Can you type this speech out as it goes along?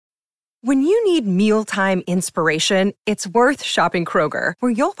When you need mealtime inspiration, it's worth shopping Kroger,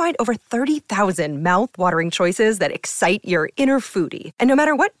 where you'll find over 30,000 mouth-watering choices that excite your inner foodie. And no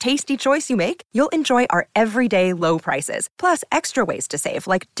matter what tasty choice you make, you'll enjoy our everyday low prices, plus extra ways to save,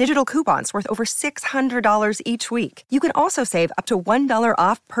 like digital coupons worth over $600 each week. You can also save up to $1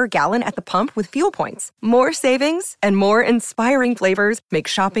 off per gallon at the pump with fuel points. More savings and more inspiring flavors make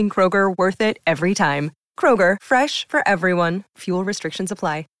shopping Kroger worth it every time. Kroger, fresh for everyone. Fuel restrictions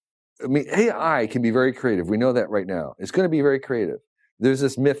apply. I mean, AI can be very creative. We know that right now. It's going to be very creative. There's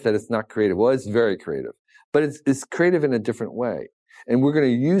this myth that it's not creative. Well, it's very creative, but it's creative in a different way. And we're going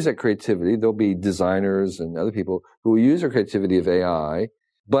to use that creativity. There'll be designers and other people who will use the creativity of AI,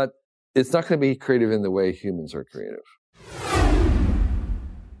 but it's not going to be creative in the way humans are creative.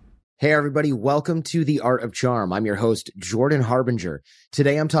 Hey everybody, welcome to The Art of Charm. I'm your host, Jordan Harbinger.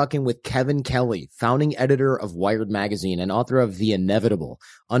 Today I'm talking with Kevin Kelly, founding editor of Wired Magazine and author of The Inevitable,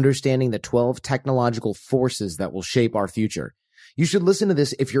 Understanding the 12 Technological Forces That Will Shape Our Future. You should listen to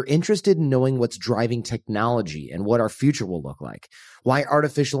this if you're interested in knowing what's driving technology and what our future will look like. Why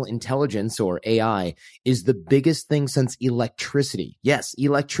artificial intelligence, or AI, is the biggest thing since electricity. Yes,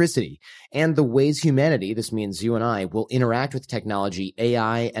 electricity. And the ways humanity, this means you and I, will interact with technology,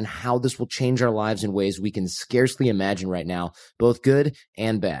 AI, and how this will change our lives in ways we can scarcely imagine right now, both good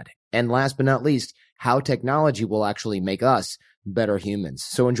and bad. And last but not least, how technology will actually make us better humans.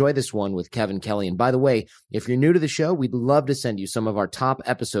 So enjoy this one with Kevin Kelly. And by the way, if you're new to the show, we'd love to send you some of our top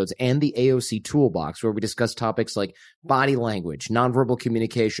episodes and the AOC Toolbox, where we discuss topics like body language, nonverbal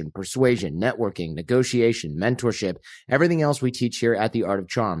communication, persuasion, networking, negotiation, mentorship, everything else we teach here at The Art of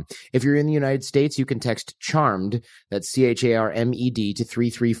Charm. If you're in the United States, you can text CHARMED, that's CHARMED, to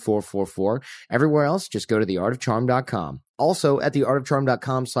 33444. Everywhere else, just go to theartofcharm.com. Also, at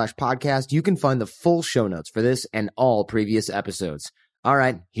theartofcharm.com/podcast, you can find the full show notes for this and all previous episodes. All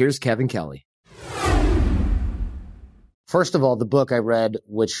right, here's Kevin Kelly. First of all, the book I read,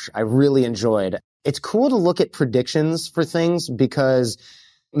 which I really enjoyed, it's cool to look at predictions for things because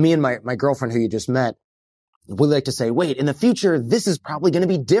me and my girlfriend, who you just met, we like to say, wait, in the future, this is probably going to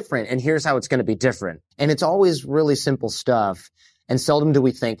be different, and here's how it's going to be different. And it's always really simple stuff, and seldom do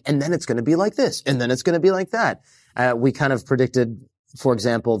we think, and then it's going to be like this, and then it's going to be like that. We kind of predicted, for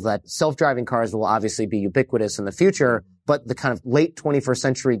example, that self-driving cars will obviously be ubiquitous in the future, but the kind of late 21st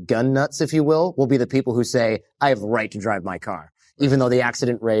century gun nuts, if you will be the people who say, I have the right to drive my car, even though the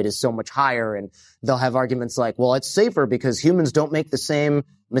accident rate is so much higher. And they'll have arguments like, well, it's safer because humans don't make the same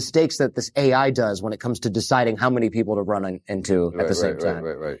mistakes that this AI does when it comes to deciding how many people to run into at the same time.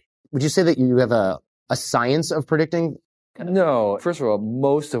 Right. Would you say that you have a science of predicting? No. First of all,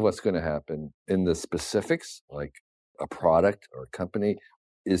 most of what's going to happen in the specifics, like a product or a company,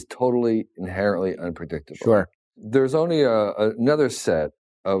 is totally inherently unpredictable. Sure. There's only another set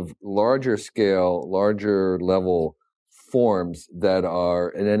of larger scale, larger level forms that are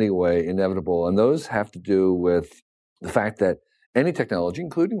in any way inevitable. And those have to do with the fact that any technology,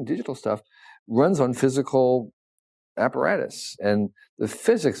 including digital stuff, runs on physical apparatus. And the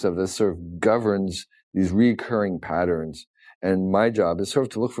physics of this sort of governs these recurring patterns. And my job is sort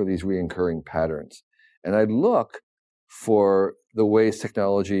of to look for these recurring patterns. And I look for the ways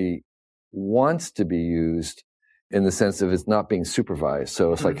technology wants to be used in the sense of it's not being supervised.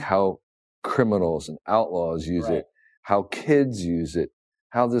 So it's like how criminals and outlaws use it, how kids use it,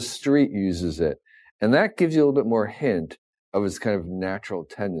 how the street uses it. And that gives you a little bit more hint of its kind of natural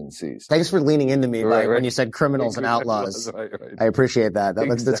tendencies. Thanks for leaning into me when you said criminals and outlaws. Right. I appreciate that.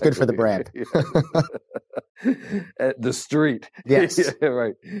 That's good for the brand. The street. Yes. Yeah,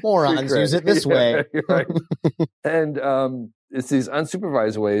 right. Morons use it this way. Right. And it's these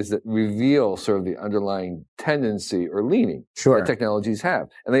unsupervised ways that reveal sort of the underlying tendency or leaning that technologies have.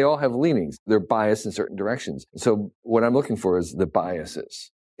 And they all have leanings. They're biased in certain directions. So what I'm looking for is the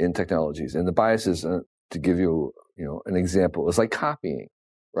biases in technologies. And the biases, to give you an example, is like copying,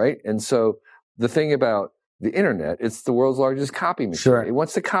 right? And so the thing about the internet, it's the world's largest copy machine. Sure. It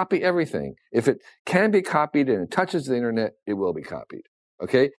wants to copy everything. If it can be copied and it touches the internet, it will be copied.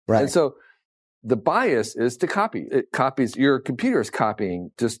 Okay? Right. And so the bias is to copy. It copies, your computer is copying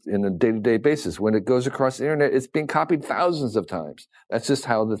just in a day-to-day basis. When it goes across the internet, it's being copied thousands of times. That's just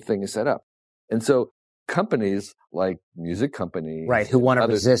how the thing is set up. And so companies like music companies, who want to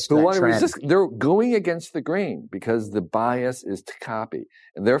resist that trend. They're going against the grain because the bias is to copy.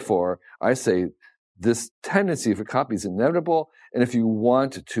 And therefore, I say this tendency for copy is inevitable. And if you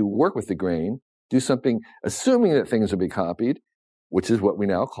want to work with the grain, do something assuming that things will be copied, which is what we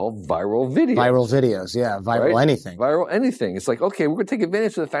now call viral videos. Viral videos, yeah. Viral anything. Viral anything. It's like, okay, we're going to take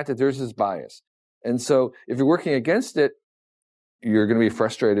advantage of the fact that there's this bias. And so if you're working against it, you're going to be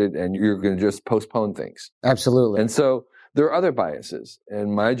frustrated and you're going to just postpone things. Absolutely. And so there are other biases.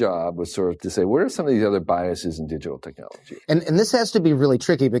 And my job was sort of to say, what are some of these other biases in digital technology? And this has to be really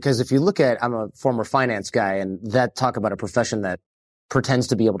tricky because if you look at, I'm a former finance guy, and that talk about a profession that pretends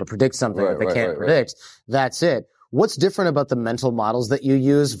to be able to predict something that they can't predict. That's it. What's different about the mental models that you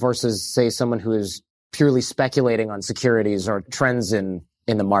use versus, say, someone who is purely speculating on securities or trends in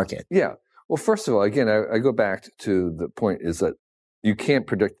the market? Yeah. Well, first of all, again, I go back to the point is that you can't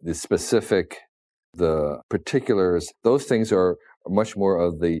predict the specific, the particulars. Those things are much more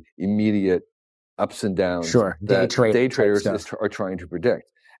of the immediate ups and downs Sure. that day traders are trying to predict.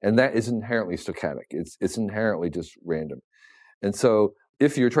 And that is inherently stochastic. It's inherently just random. And so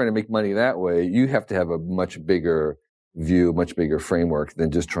if you're trying to make money that way, you have to have a much bigger view, much bigger framework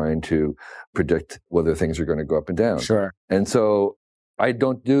than just trying to predict whether things are going to go up and down. Sure. And so I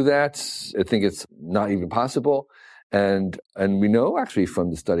don't do that. I think it's not even possible. And we know actually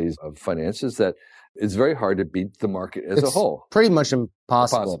from the studies of finances that it's very hard to beat the market as a whole. Pretty much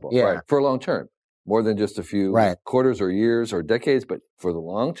impossible. Yeah. Right. For a long term, more than just a few quarters or years or decades, but for the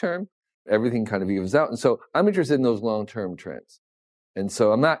long term, everything kind of evens out. And so I'm interested in those long-term trends. And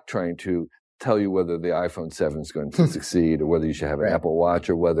so I'm not trying to tell you whether the iPhone 7 is going to succeed or whether you should have an Apple Watch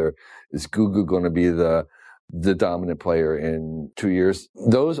or whether is Google going to be the dominant player in 2 years.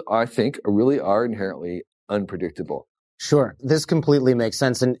 Those, I think, really are inherently unpredictable. Sure. This completely makes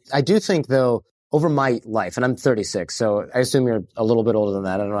sense. And I do think, though, over my life, and I'm 36, so I assume you're a little bit older than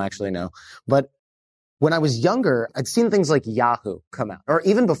that. I don't actually know. But when I was younger, I'd seen things like Yahoo come out. Or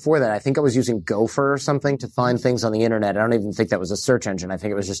even before that, I think I was using Gopher or something to find things on the internet. I don't even think that was a search engine. I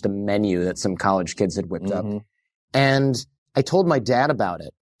think it was just a menu that some college kids had whipped up. And I told my dad about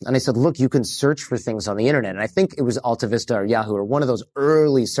it. And I said, look, you can search for things on the internet. And I think it was Alta Vista or Yahoo or one of those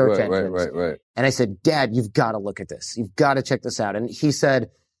early search engines. Right. And I said, Dad, you've got to look at this. You've got to check this out. And he said,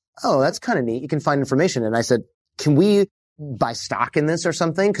 oh, that's kind of neat. You can find information. And I said, can we buy stock in this or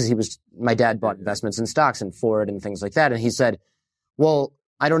something? Because my dad bought investments in stocks and Ford and things like that. And he said, well,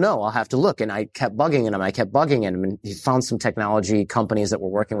 I don't know. I'll have to look. And I kept bugging him. And he found some technology companies that were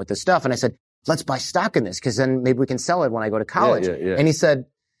working with this stuff. And I said, let's buy stock in this because then maybe we can sell it when I go to college. And he said,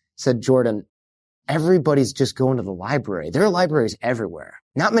 Jordan, everybody's just going to the library. There are libraries everywhere.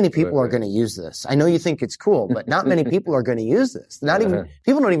 Not many people are going to use this. I know you think it's cool, but not many people are going to use this.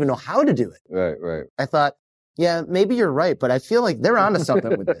 People don't even know how to do it. Right. I thought, yeah, maybe you're right, but I feel like they're onto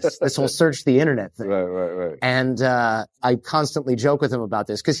something with this whole search the internet thing. Right. And I constantly joke with him about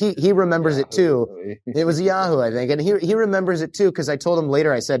this because he remembers it too. It was Yahoo, I think. And he remembers it too because I told him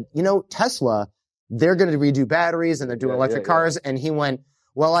later, I said, Tesla, they're going to redo batteries and they're doing electric cars. And he went,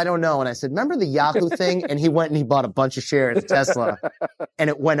 well, I don't know. And I said, remember the Yahoo thing? And he went and he bought a bunch of shares of Tesla and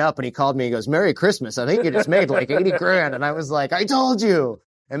it went up and he called me. He goes, Merry Christmas. I think you just made like 80 grand. And I was like, I told you.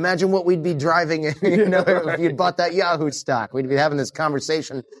 Imagine what we'd be driving, if you'd bought that Yahoo stock. We'd be having this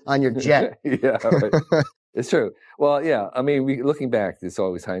conversation on your jet. Yeah, right. It's true. Well, yeah. I mean, looking back, it's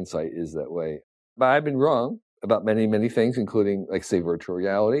always hindsight is that way. But I've been wrong about many, many things, including, like, say, virtual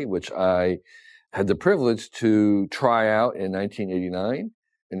reality, which I had the privilege to try out in 1989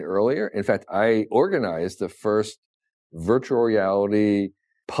 and earlier. In fact, I organized the first virtual reality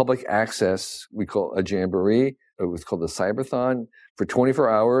public access, we call a jamboree. It was called the Cyberthon. For 24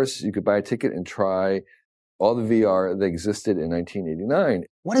 hours, you could buy a ticket and try all the VR that existed in 1989.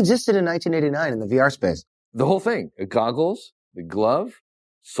 What existed in 1989 in the VR space? The whole thing. The goggles, the glove,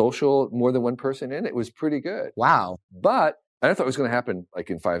 social, more than one person in it. It was pretty good. Wow. But I thought it was going to happen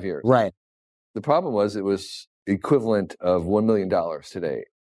like in 5 years. Right. The problem was it was equivalent of $1 million today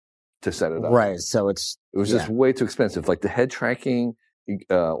to set it up. Right. So it was just way too expensive. Like the head tracking,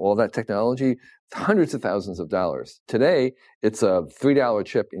 all that technology, hundreds of thousands of dollars. Today, it's a $3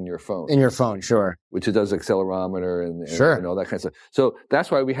 chip in your phone. In your phone, sure. Which it does accelerometer and all that kind of stuff. So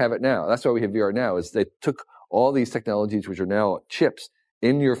that's why we have it now. That's why we have VR now, is they took all these technologies, which are now chips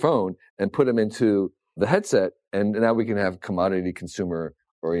in your phone, and put them into the headset. And now we can have commodity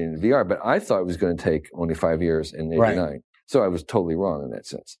consumer-oriented VR. But I thought it was going to take only 5 years in 89. Right. So I was totally wrong in that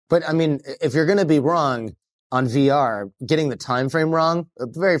sense. But I mean, if you're going to be wrong on VR, getting the time frame wrong, a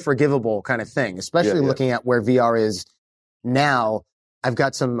very forgivable kind of thing, especially looking at where VR is now. I've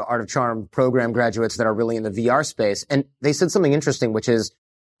got some Art of Charm program graduates that are really in the VR space, and they said something interesting, which is,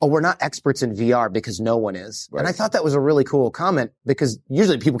 we're not experts in VR because no one is. Right. And I thought that was a really cool comment, because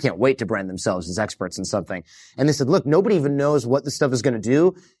usually people can't wait to brand themselves as experts in something. And they said, look, nobody even knows what this stuff is going to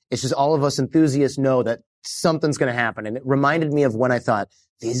do. It's just all of us enthusiasts know that something's going to happen. And it reminded me of when I thought,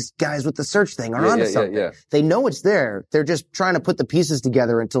 these guys with the search thing are onto something. They know it's there. They're just trying to put the pieces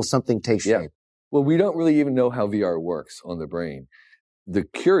together until something takes shape. Well, we don't really even know how VR works on the brain. The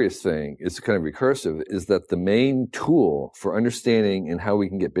curious thing, it's kind of recursive, is that the main tool for understanding and how we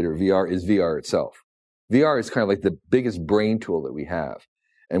can get better at VR is VR itself. VR is kind of like the biggest brain tool that we have.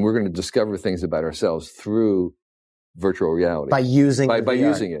 And we're going to discover things about ourselves through virtual reality. By using by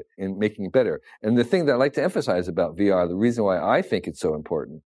using it and making it better. And the thing that I like to emphasize about VR, the reason why I think it's so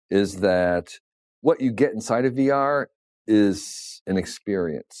important, is that what you get inside of VR is an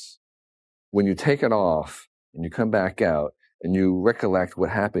experience. When you take it off and you come back out and you recollect what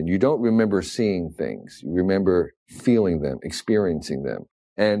happened, you don't remember seeing things. You remember feeling them, experiencing them.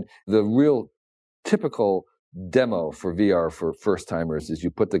 And the real typical demo for VR for first timers is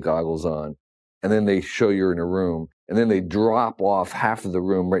you put the goggles on and then they show you're in a room and then they drop off half of the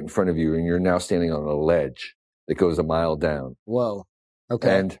room right in front of you and you're now standing on a ledge that goes a mile down. Whoa.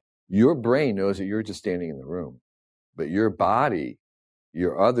 Okay. And your brain knows that you're just standing in the room, but your body,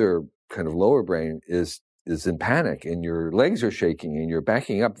 your other kind of lower brain is in panic and your legs are shaking and you're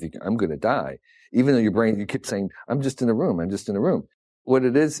backing up thinking, I'm going to die. Even though your brain, you keep saying, I'm just in a room. I'm just in a room. What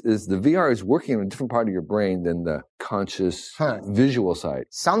it is the VR is working on a different part of your brain than the conscious visual side.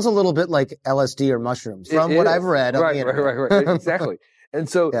 Sounds a little bit like LSD or mushrooms from what I've read on the internet. Right. Exactly. And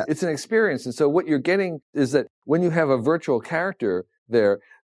so it's an experience. And so what you're getting is that when you have a virtual character there,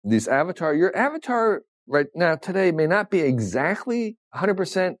 your avatar right now today may not be exactly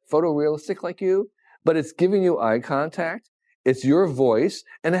 100% photorealistic like you, but it's giving you eye contact. It's your voice,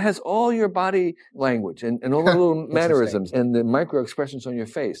 and it has all your body language and all the little mannerisms and the micro expressions on your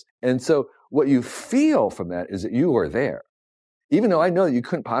face. And so what you feel from that is that you are there. Even though I know that you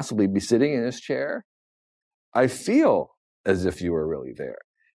couldn't possibly be sitting in this chair, I feel as if you were really there.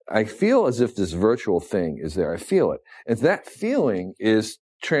 I feel as if this virtual thing is there. I feel it. And that feeling is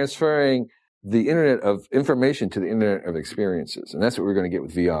transferring the internet of information to the internet of experiences. And that's what we're going to get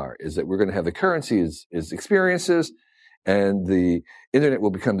with VR, is that we're going to have the currency is experiences, and the internet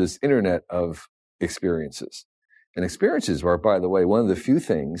will become this internet of experiences. And experiences are, by the way, one of the few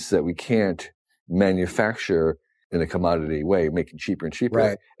things that we can't manufacture in a commodity way, making cheaper and cheaper.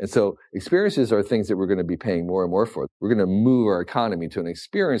 Right. And so experiences are things that we're going to be paying more and more for. We're going to move our economy to an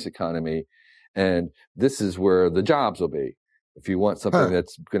experience economy. And this is where the jobs will be. If you want something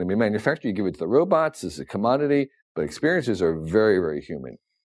that's going to be manufactured, you give it to the robots. It's a commodity, but experiences are very, very human.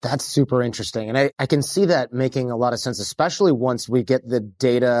 That's super interesting. And I can see that making a lot of sense, especially once we get the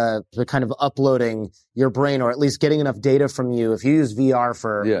data, the kind of uploading your brain, or at least getting enough data from you. If you use VR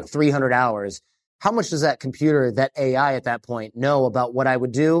for 300 hours, how much does that computer, that AI at that point, know about what I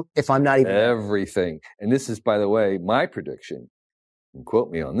would do if I'm not even... Everything. And this is, by the way, my prediction, and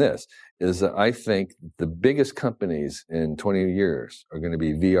quote me on this, is that I think the biggest companies in 20 years are going to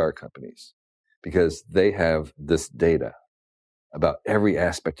be VR companies because they have this data about every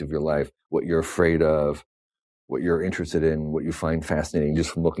aspect of your life, what you're afraid of, what you're interested in, what you find fascinating just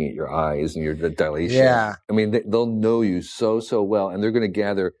from looking at your eyes and your dilation. Yeah. I mean, they'll know you so well, and they're going to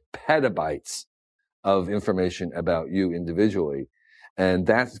gather petabytes of information about you individually. And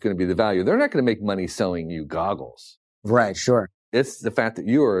that's going to be the value. They're not going to make money selling you goggles. Right, sure. It's the fact that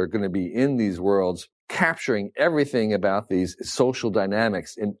you are going to be in these worlds, capturing everything about these social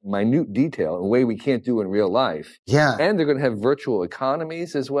dynamics in minute detail in a way we can't do in real life. Yeah. And they're going to have virtual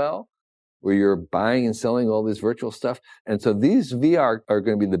economies as well, where you're buying and selling all this virtual stuff. And so these VR are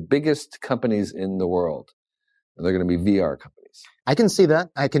going to be the biggest companies in the world. And they're going to be VR companies. I can see that.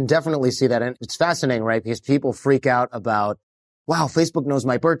 I can definitely see that. And it's fascinating, right? Because people freak out about, wow, Facebook knows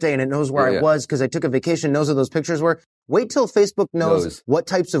my birthday and it knows where I was because I took a vacation, knows where those pictures were. Wait till Facebook knows what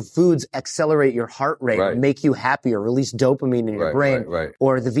types of foods accelerate your heart rate and make you happier, release dopamine in your brain.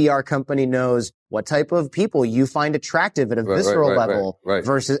 Or the VR company knows what type of people you find attractive at a visceral level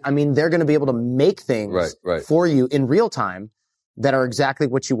versus, I mean, they're going to be able to make things for you in real time that are exactly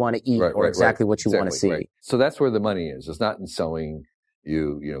what you want to eat or exactly what you want to see. So that's where the money is. It's not in selling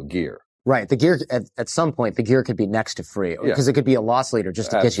you gear. Right. The gear, at some point, the gear could be next to free because it could be a loss leader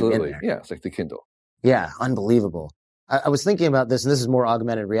just to get you in there. Yeah, it's like the Kindle. Yeah, unbelievable. I was thinking about this, and this is more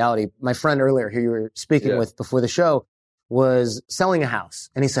augmented reality. My friend earlier who you were speaking with before the show was selling a house.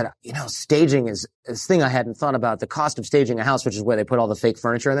 And he said, staging is this thing I hadn't thought about. The cost of staging a house, which is where they put all the fake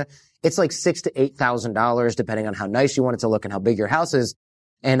furniture in there. It's like $6,000 to $8,000, depending on how nice you want it to look and how big your house is.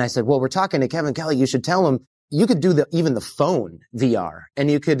 And I said, well, we're talking to Kevin Kelly. You should tell him you could do even the phone VR,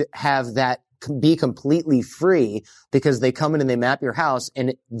 and you could have that be completely free because they come in and they map your house.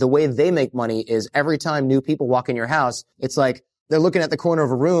 And the way they make money is every time new people walk in your house, it's like they're looking at the corner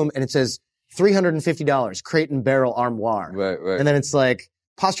of a room and it says $350, Crate and Barrel Armoire. Right. And then it's like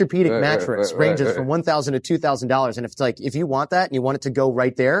Posturepedic mattress ranges from $1,000 to $2,000. And if it's like, if you want that and you want it to go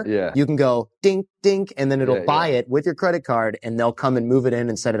right there, you can go dink, dink, and then it'll buy it with your credit card and they'll come and move it in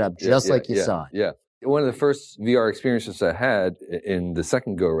and set it up just like you saw. Yeah. One of the first VR experiences I had in the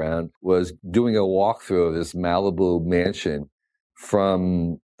second go around was doing a walkthrough of this Malibu mansion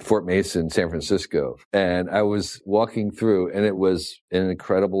from Fort Mason, San Francisco. And I was walking through and it was an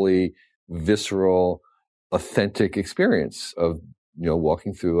incredibly visceral, authentic experience of,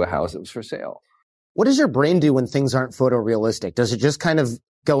 walking through a house that was for sale. What does your brain do when things aren't photorealistic? Does it just kind of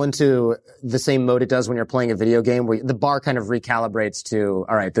go into the same mode it does when you're playing a video game where the bar kind of recalibrates to,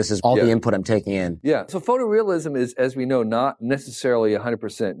 all right, this is all the input I'm taking in? Yeah. So photorealism is, as we know, not necessarily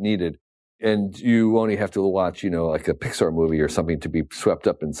 100% needed. And you only have to watch, like a Pixar movie or something to be swept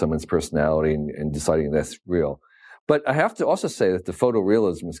up in someone's personality and deciding that's real. But I have to also say that the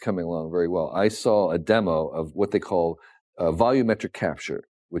photorealism is coming along very well. I saw a demo of what they call volumetric capture,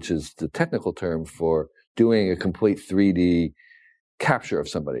 which is the technical term for doing a complete 3D capture of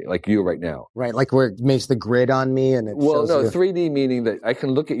somebody, like you right now. Right, like where it makes the grid on me and it shows you. 3D meaning that I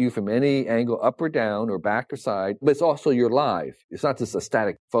can look at you from any angle, up or down or back or side, but it's also you're live. It's not just a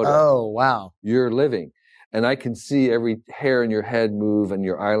static photo. Oh, wow. You're living. And I can see every hair in your head move and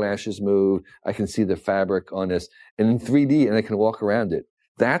your eyelashes move. I can see the fabric on this. And in 3D, and I can walk around it.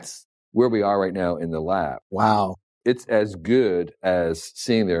 That's where we are right now in the lab. Wow. It's as good as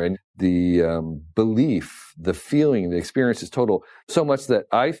seeing there. And the belief, the feeling, the experience is total. So much that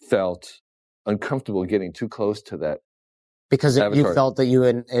I felt uncomfortable getting too close to that. Because you felt that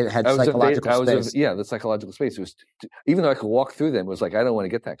it had psychological space. The psychological space. It was, even though I could walk through them, it was like, I don't want to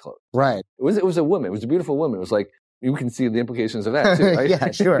get that close. Right. It was a woman. It was a beautiful woman. It was like, you can see the implications of that too, right?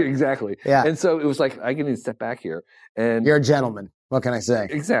 Yeah, sure. Exactly. Yeah. And so it was like, I can need to step back here. And you're a gentleman. What can I say?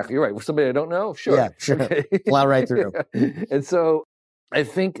 Exactly. You're right. With somebody I don't know? Sure. Yeah, sure. Okay. Plow right through. And so I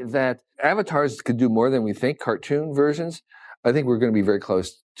think that avatars could do more than we think, cartoon versions. I think we're going to be very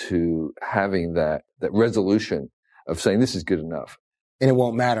close to having that resolution of saying this is good enough. And it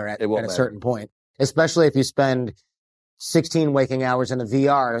won't matter at a certain point, especially if you spend 16 waking hours in a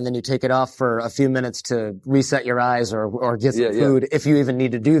VR and then you take it off for a few minutes to reset your eyes or get some food, if you even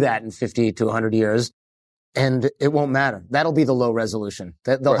need to do that in 50 to 100 years. And it won't matter. That'll be the low resolution.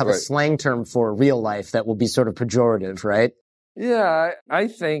 They'll have a slang term for real life that will be sort of pejorative, right? Yeah, I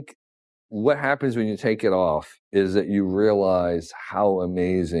think what happens when you take it off is that you realize how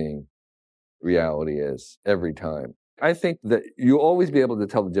amazing reality is every time. I think that you'll always be able to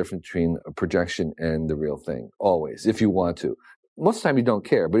tell the difference between a projection and the real thing, always, if you want to. Most of the time you don't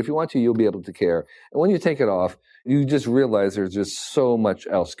care, but if you want to, you'll be able to care. And when you take it off, you just realize there's just so much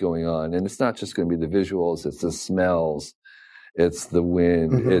else going on. And it's not just going to be the visuals, it's the smells, it's the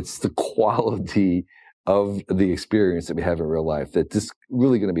wind, it's the quality of the experience that we have in real life that's just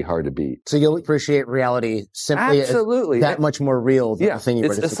really going to be hard to beat. So you'll appreciate reality simply as that much more real than the thing you were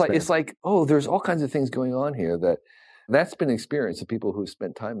just experiencing. It's like, oh, there's all kinds of things going on here that's been experienced of people who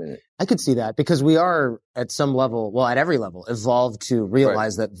spent time in it. I could see that because we are at some level, well, at every level, evolved to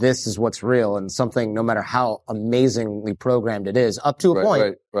realize that this is what's real and something, no matter how amazingly programmed it is, up to a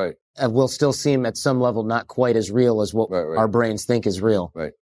point, will still seem at some level not quite as real as what our brains think is real.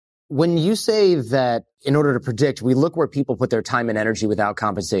 Right. When you say that in order to predict, we look where people put their time and energy without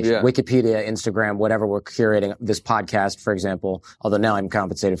compensation. Yeah. Wikipedia, Instagram, whatever we're curating, this podcast, for example, although now I'm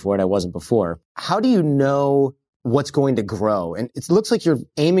compensated for it, I wasn't before. How do you know what's going to grow? And it looks like you're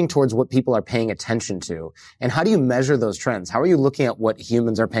aiming towards what people are paying attention to. And how do you measure those trends? How are you looking at what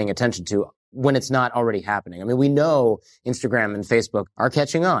humans are paying attention to when it's not already happening? I mean, we know Instagram and Facebook are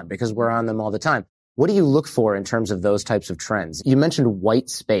catching on because we're on them all the time. What do you look for in terms of those types of trends? You mentioned white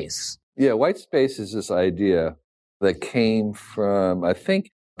space. Yeah, white space is this idea that came from, I think,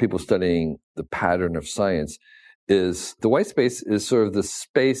 people studying the pattern of science. Is the white space is sort of the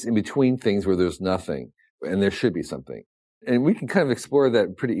space in between things where there's nothing. And there should be something. And we can kind of explore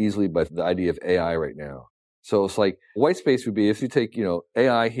that pretty easily by the idea of AI right now. So it's like white space would be if you take,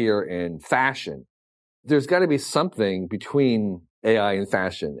 AI here and fashion, there's got to be something between AI and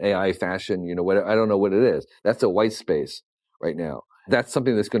fashion, what, I don't know what it is. That's a white space right now. That's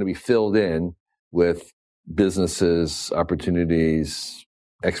something that's going to be filled in with businesses, opportunities,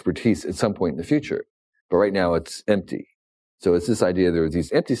 expertise at some point in the future. But right now it's empty. So it's this idea there are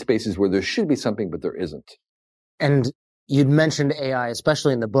these empty spaces where there should be something, but there isn't. And you'd mentioned AI,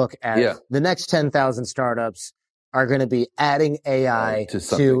 especially in the book, as the next 10,000 startups are going to be adding AI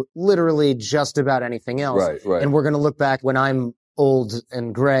to literally just about anything else. Right. And we're going to look back when I'm old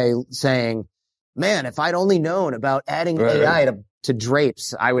and gray saying, man, if I'd only known about adding AI to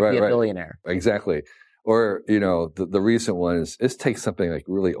drapes, I would be a billionaire. Exactly. Or, the recent one is take something like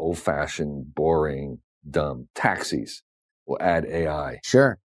really old-fashioned, boring, dumb. Taxis will add AI.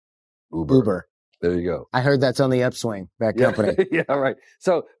 Sure. Uber. There you go. I heard that's on the upswing, that company. Yeah, right.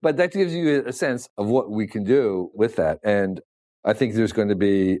 So, but that gives you a sense of what we can do with that. And I think there's going to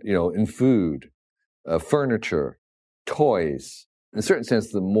be, in food, furniture, toys. In a certain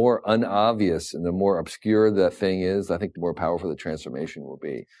sense, the more unobvious and the more obscure that thing is, I think the more powerful the transformation will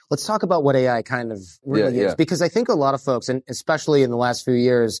be. Let's talk about what AI kind of really is, because I think a lot of folks, and especially in the last few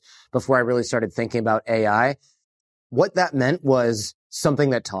years before I really started thinking about AI, what that meant was something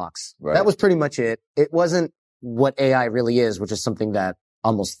that talks. Right. That was pretty much it. It wasn't what AI really is, which is something that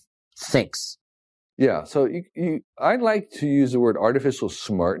almost thinks. Yeah. So I like to use the word artificial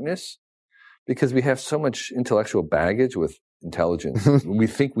smartness because we have so much intellectual baggage with intelligence. We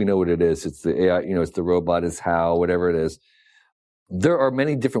think we know what it is. It's the AI, it's the robot, it's how, whatever it is. There are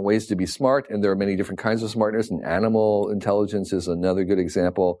many different ways to be smart, and there are many different kinds of smartness, and animal intelligence is another good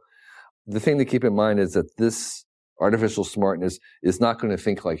example. The thing to keep in mind is that this artificial smartness is not going to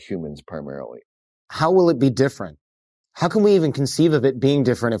think like humans primarily. How will it be different? How can we even conceive of it being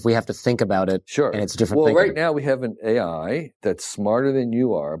different if we have to think about it? Sure. And it's different. Well, right now we have an AI that's smarter than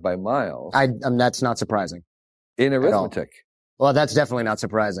you are by miles. That's not surprising. In arithmetic. Well, that's definitely not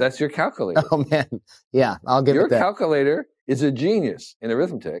surprising. That's your calculator. Oh, man. Yeah, I'll give it that. Your calculator is a genius in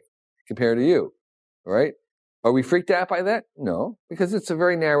arithmetic compared to you, right? Are we freaked out by that? No, because it's a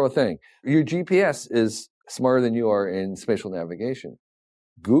very narrow thing. Your GPS is smarter than you are in spatial navigation.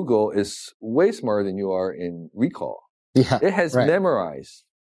 Google is way smarter than you are in recall. Yeah, it has memorized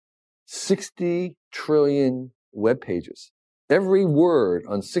 60 trillion web pages. Every word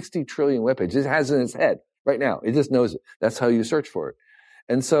on 60 trillion web pages it has in its head right now. It just knows it. That's how you search for it.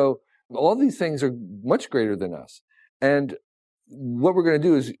 And so all these things are much greater than us. And what we're going to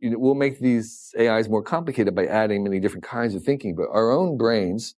do is we'll make these AIs more complicated by adding many different kinds of thinking, but our own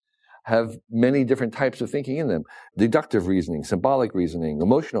brains have many different types of thinking in them. Deductive reasoning, symbolic reasoning,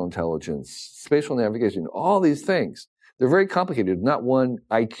 emotional intelligence, spatial navigation, all these things. They're very complicated. Not one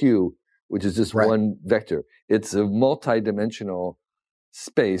IQ, which is just one vector. It's a multi-dimensional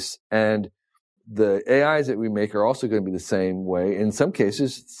space. And the AIs that we make are also going to be the same way. In some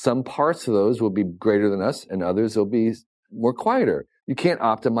cases, some parts of those will be greater than us and others will be more quieter. You can't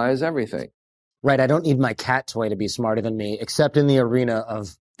optimize everything. Right. I don't need my cat toy to be smarter than me, except in the arena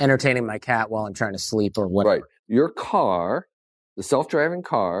of entertaining my cat while I'm trying to sleep or whatever. Right. Your car, the self-driving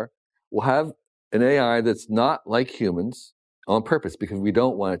car, will have an AI that's not like humans on purpose because we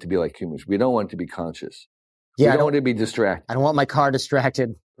don't want it to be like humans. We don't want it to be conscious. Yeah, we don't want it to be distracted. I don't want my car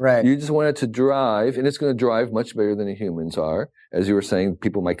distracted. Right. You just want it to drive, and it's going to drive much better than the humans are. As you were saying,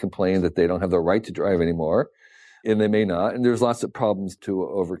 people might complain that they don't have the right to drive anymore, and they may not. And there's lots of problems to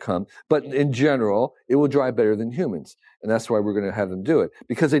overcome. But in general, it will drive better than humans. And that's why we're going to have them do it,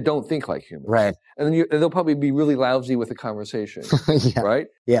 because they don't think like humans. Right. And then they'll probably be really lousy with a conversation. Yeah. Right?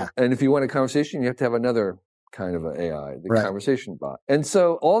 Yeah. And if you want a conversation, you have to have another kind of an AI, the conversation bot. And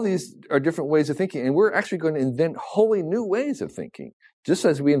so all these are different ways of thinking. And we're actually going to invent wholly new ways of thinking, just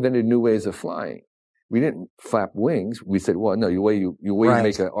as we invented new ways of flying. We didn't flap wings. We said, well, no, the way you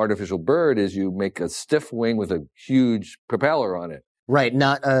make an artificial bird is you make a stiff wing with a huge propeller on it. Right.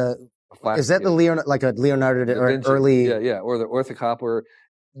 Not is that the Leonardo or early? Yeah, or the orthocopter.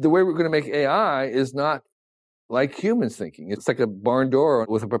 The way we're going to make AI is not like humans thinking. It's like a barn door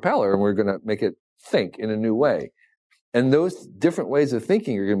with a propeller, and we're going to make it think in a new way. And those different ways of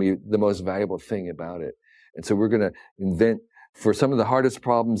thinking are going to be the most valuable thing about it. And so we're going to invent, for some of the hardest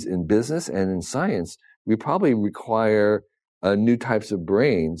problems in business and in science, we probably require new types of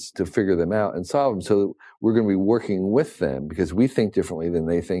brains to figure them out and solve them. So we're going to be working with them because we think differently than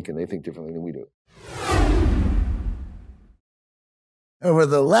they think, and they think differently than we do. Over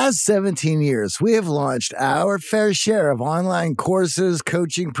the last 17 years, we have launched our fair share of online courses,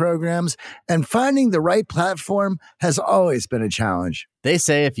 coaching programs, and finding the right platform has always been a challenge. They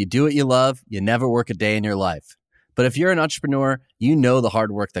say if you do what you love, you never work a day in your life. But if you're an entrepreneur, you know the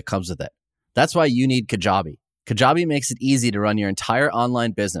hard work that comes with it. That's why you need Kajabi. Kajabi makes it easy to run your entire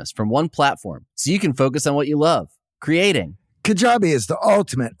online business from one platform so you can focus on what you love, creating. Kajabi is the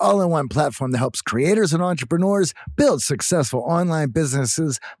ultimate all-in-one platform that helps creators and entrepreneurs build successful online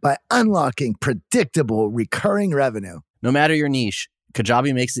businesses by unlocking predictable, recurring revenue. No matter your niche,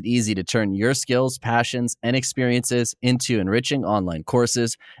 Kajabi makes it easy to turn your skills, passions, and experiences into enriching online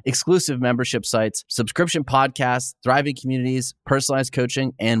courses, exclusive membership sites, subscription podcasts, thriving communities, personalized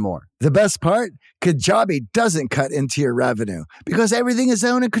coaching, and more. The best part? Kajabi doesn't cut into your revenue because everything is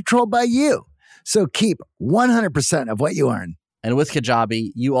owned and controlled by you. So keep 100% of what you earn. And with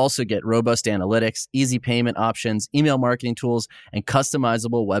Kajabi, you also get robust analytics, easy payment options, email marketing tools, and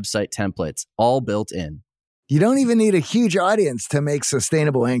customizable website templates, all built in. You don't even need a huge audience to make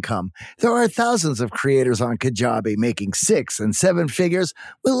sustainable income. There are thousands of creators on Kajabi making 6 and 7 figures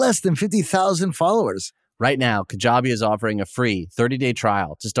with less than 50,000 followers. Right now, Kajabi is offering a free 30-day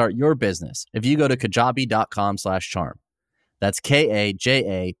trial to start your business if you go to kajabi.com/charm. That's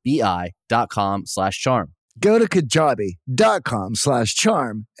KAJABI.com/charm. Go to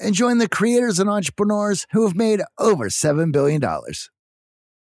kajabi.com/charm and join the creators and entrepreneurs who have made over $7 billion.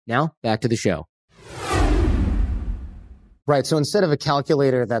 Now, back to the show. Right. So instead of a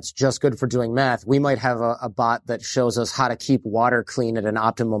calculator that's just good for doing math, we might have a bot that shows us how to keep water clean at an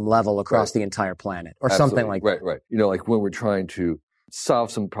optimum level across the entire planet or something like that. Right. You know, like when we're trying to solve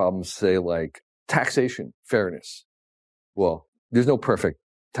some problems, say like taxation, fairness. Well, there's no perfect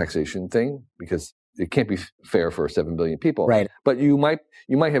taxation thing because it can't be fair for 7 billion people. Right. But you might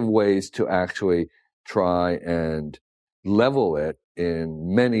have ways to actually try and level it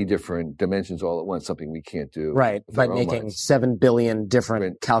in many different dimensions all at once, something we can't do. Right. By making 7 billion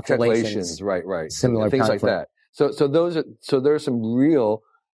different calculations. Right. Similar things like that. So there are some real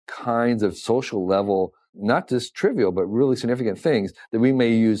kinds of social level, not just trivial, but really significant things that we may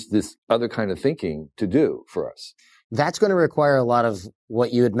use this other kind of thinking to do for us. That's going to require a lot of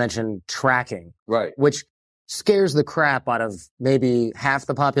what you had mentioned, tracking. Right. Which scares the crap out of maybe half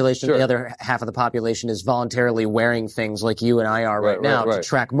the population. Sure. The other half of the population is voluntarily wearing things like you and I are right now to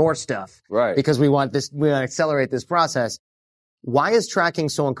track more stuff. Right. Because we want to accelerate this process. Why is tracking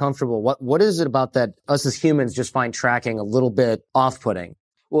so uncomfortable? What is it about that us as humans just find tracking a little bit off-putting?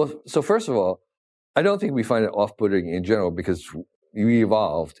 Well, so first of all, I don't think we find it off-putting in general because we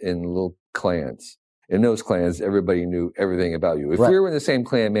evolved in little clans. In those clans, everybody knew everything about you. If we were in the same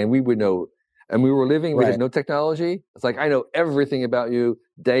clan, man, we would know. And we were living, we had no technology. It's like, I know everything about you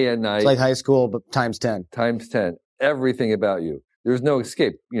day and night. It's like high school, but times 10. Times 10. Everything about you. There's no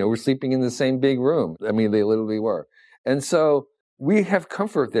escape. You know, we're sleeping in the same big room. I mean, they literally were. And so we have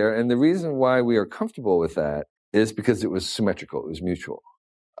comfort there. And the reason why we are comfortable with that is because it was symmetrical. It was mutual.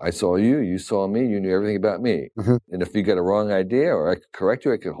 I saw you, you saw me, you knew everything about me. Mm-hmm. And if you got a wrong idea or I could correct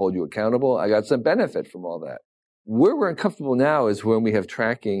you, I could hold you accountable. I got some benefit from all that. Where we're uncomfortable now is when we have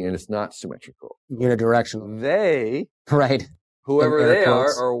tracking and it's not symmetrical. Unidirectional. They, whoever they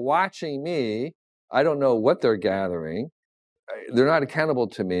are watching me. I don't know what they're gathering. They're not accountable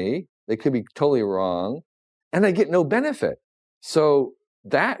to me. They could be totally wrong. And I get no benefit. So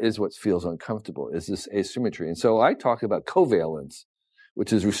that is what feels uncomfortable, is this asymmetry. And so I talk about covalence,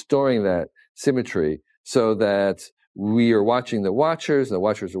 which is restoring that symmetry so that we are watching the watchers, and the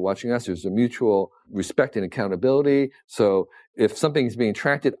watchers are watching us. There's a mutual respect and accountability. So if something is being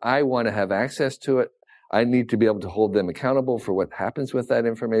tracked, I want to have access to it. I need to be able to hold them accountable for what happens with that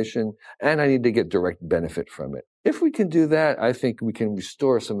information, and I need to get direct benefit from it. If we can do that, I think we can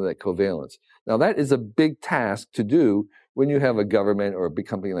restore some of that covalence. Now, that is a big task to do when you have a government or a big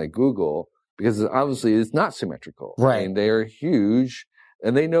company like Google, because obviously it's not symmetrical. Right. I mean, they are huge,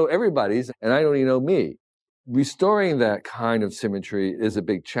 and they know everybody's, and I don't even know me. Restoring that kind of symmetry is a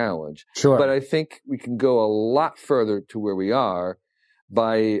big challenge. Sure. But I think we can go a lot further to where we are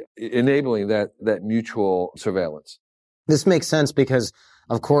by enabling that mutual surveillance. This makes sense because,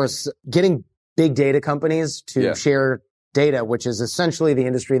 of course, getting big data companies to share data, which is essentially the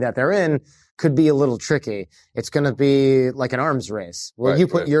industry that they're in, could be a little tricky. It's going to be like an arms race. Well, you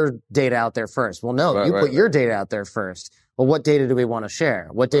put your data out there first. Well, no, you put your data out there first. Well, what data do we want to share?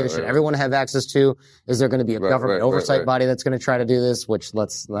 What data should everyone have access to? Is there going to be a government oversight body that's going to try to do this? Which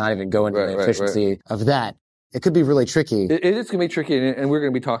let's not even go into the efficiency of that. It could be really tricky. It is going to be tricky, and we're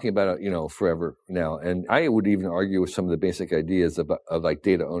going to be talking about it, forever now. And I would even argue with some of the basic ideas of like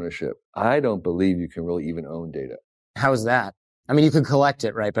data ownership. I don't believe you can really even own data. How is that? I mean, you can collect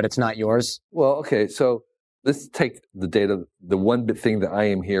it, right? But it's not yours. Well, okay. So let's take the data, the one bit thing that I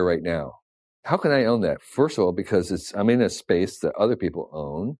am here right now. How can I own that? First of all, because I'm in a space that other people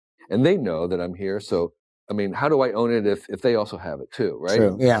own, and they know that I'm here. So, I mean, how do I own it if they also have it too, right?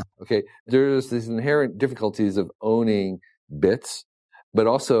 True. Yeah. Okay. There's these inherent difficulties of owning bits, but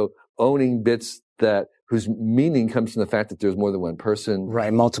also owning bits whose meaning comes from the fact that there's more than one person.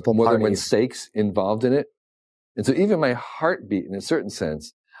 Right. Multiple more parties. than one stakes involved in it. And so even my heartbeat, in a certain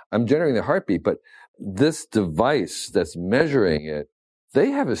sense, I'm generating the heartbeat, but this device that's measuring it,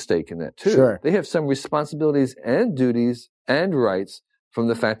 they have a stake in that too. Sure. They have some responsibilities and duties and rights from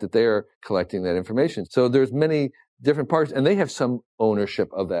the fact that they are collecting that information. So there's many different parts, and they have some ownership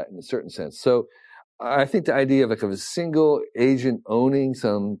of that in a certain sense. So I think the idea of a single agent owning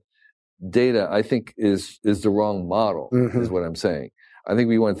some data, I think, is the wrong model, is what I'm saying. I think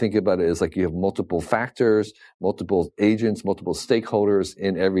we want to think about it as like you have multiple factors, multiple agents, multiple stakeholders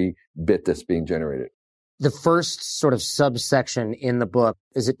in every bit that's being generated. The first sort of subsection in the book,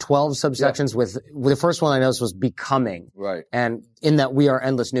 is it 12 subsections with the first one I noticed was becoming. Right. And in that we are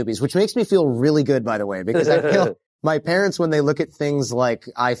endless newbies, which makes me feel really good, by the way, because I feel my parents, when they look at things like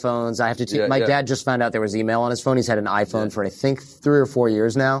iPhones, I have to my dad just found out there was email on his phone. He's had an iPhone for I think 3 or 4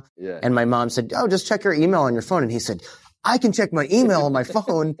 years now. Yeah. And my mom said, "Oh, just check your email on your phone." And he said, "I can check my email on my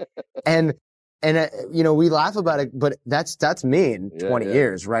phone." And we laugh about it, but that's me in 20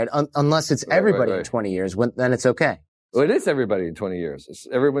 years, right? Unless it's everybody in 20 years, then it's okay. Well, it is everybody in 20 years.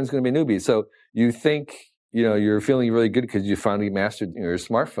 Everyone's going to be newbies. So you think, you're feeling really good because you finally mastered your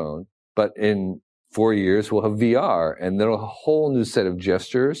smartphone, but in 4 years we'll have VR, and there'll be a whole new set of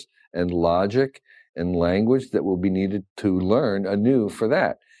gestures and logic and language that will be needed to learn anew for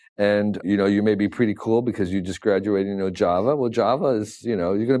that. And, you may be pretty cool because you just graduated, Java. Well, Java is, you're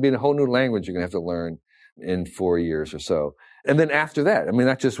going to be in a whole new language you're going to have to learn in 4 years or so. And then after that, I mean,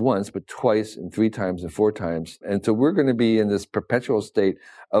 not just once, but twice and 3 times and 4 times. And so we're going to be in this perpetual state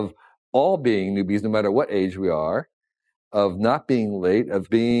of all being newbies, no matter what age we are, of not being late, of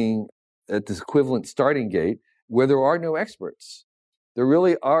being at this equivalent starting gate where there are no experts. There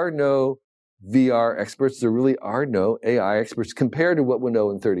really are no VR experts. There really are no AI experts compared to what we know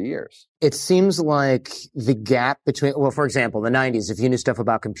in 30 years. It seems like the gap between, for example, the 90s, if you knew stuff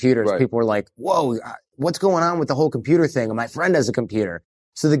about computers, people were like, whoa, what's going on with the whole computer thing? And my friend has a computer.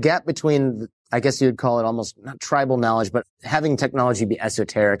 So the gap between, I guess you would call it almost not tribal knowledge, but having technology be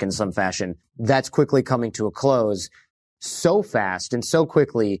esoteric in some fashion, that's quickly coming to a close so fast and so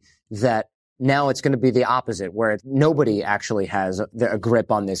quickly that now it's going to be the opposite, where nobody actually has a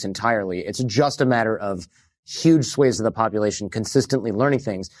grip on this entirely. It's just a matter of huge swathes of the population consistently learning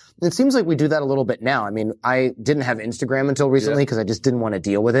things. And it seems like we do that a little bit now. I mean, I didn't have Instagram until recently because I just didn't want to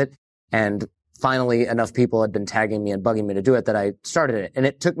deal with it. And finally, enough people had been tagging me and bugging me to do it that I started it. And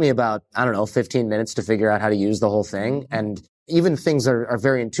it took me about, 15 minutes to figure out how to use the whole thing. And even things are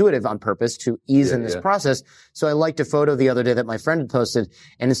very intuitive on purpose to ease in this process. So I liked a photo the other day that my friend had posted,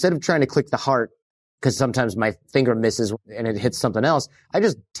 and instead of trying to click the heart, because sometimes my finger misses and it hits something else, I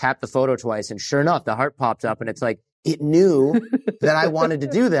just tapped the photo twice, and sure enough, the heart popped up, and it's like, it knew that I wanted to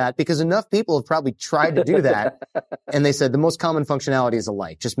do that because enough people have probably tried to do that. And they said the most common functionality is a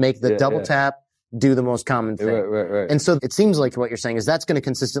like. Just make the double tap, do the most common thing. Right. And so it seems like what you're saying is that's going to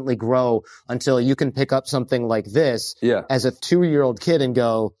consistently grow until you can pick up something like this as a 2-year-old kid and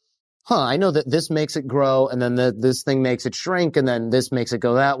go, I know that this makes it grow, and then this thing makes it shrink, and then this makes it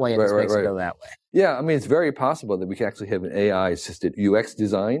go that way, and this makes it go that way. Yeah, I mean, it's very possible that we can actually have an AI-assisted UX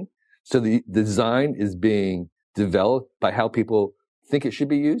design. So the design is being developed by how people think it should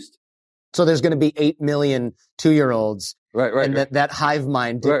be used. So there's going to be 8 million 2-year-olds. Right. And that hive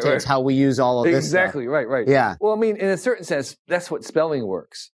mind dictates how we use all of this Exactly, stuff. right. Yeah. Well, I mean, in a certain sense, that's what spelling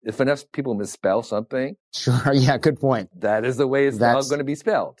works. If enough people misspell something. Sure, yeah, good point. That is the way it's all going to be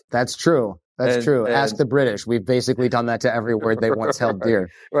spelled. That's true. That's true. Ask the British. We've basically done that to every word they once held dear.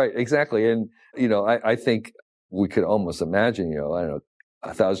 Right, exactly. And, I think we could almost imagine,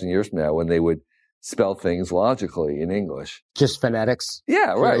 1,000 years from now when they would spell things logically in English. Just phonetics?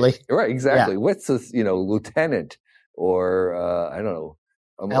 Yeah, clearly. Right, exactly. Yeah. What's this, lieutenant or, I don't know.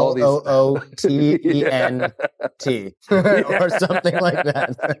 L-O-O-T-E-N-T or something like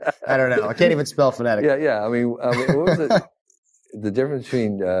that. I don't know. I can't even spell phonetic. Yeah. I mean, what was it? The difference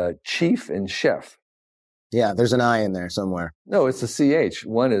between chief and chef. Yeah, there's an I in there somewhere. No, it's a CH.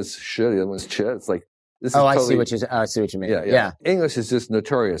 One is sh, the other one's ch. It's like, this is I see what you mean. Yeah. English is just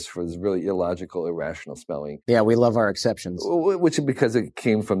notorious for this really illogical, irrational spelling. Yeah, we love our exceptions. Which is because it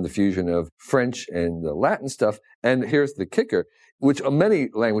came from the fusion of French and the Latin stuff. And here's the kicker, which many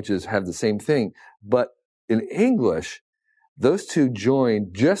languages have the same thing. But in English, those two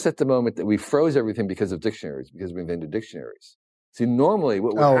joined just at the moment that we froze everything because of dictionaries, because we invented dictionaries. See, normally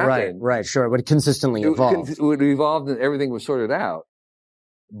what would happen... right, sure. It would consistently evolve. It would evolve and everything was sorted out.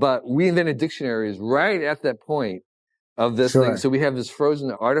 But we invented dictionaries right at that point of this thing. So we have this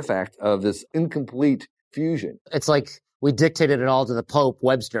frozen artifact of this incomplete fusion. It's like we dictated it all to the Pope,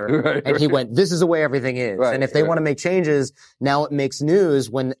 Webster, and he went, this is the way everything is. And if they want to make changes, now it makes news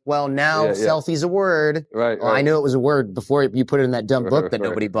when, selfie's a word. Right. Well, I knew it was a word before you put it in that dumb book that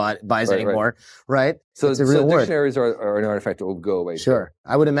nobody buys anymore. Right. So it's a real word. Dictionaries are an artifact that will go away. Sure.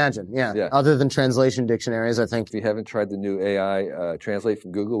 I would imagine. Yeah. Other than translation dictionaries, I think. If you haven't tried the new AI Translate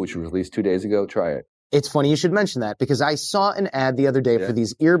from Google, which was released 2 days ago, try it. It's funny you should mention that because I saw an ad the other day for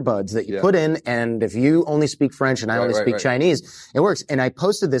these earbuds that you put in, and if you only speak French and I only speak Chinese, it works. And I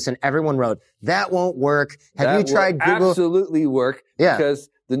posted this and everyone wrote, that won't work. Have you tried Google? Absolutely work. Yeah. Because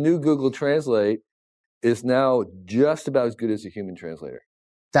the new Google Translate is now just about as good as a human translator.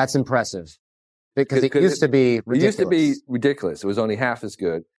 That's impressive. Because it used to be ridiculous. It used to be ridiculous. It was only half as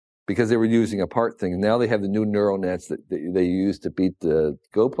good because they were using a part thing. Now they have the new neural nets that they use to beat the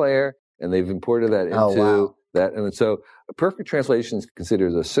Go player, and they've imported that into that. And so a perfect translation is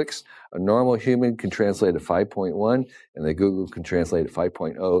considered a 6. A normal human can translate at 5.1, and the Google can translate at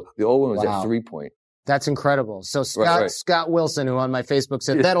 5.0. The old one was at 3. That's incredible. So Scott Wilson, who on my Facebook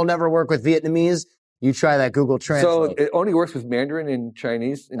said, that'll never work with Vietnamese. You try that Google Translate. So it only works with Mandarin and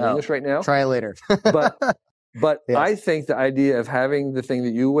Chinese and English right now. Try it later. But I think the idea of having the thing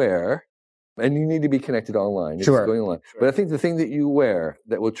that you wear, and you need to be connected online. It's going online. But I think the thing that you wear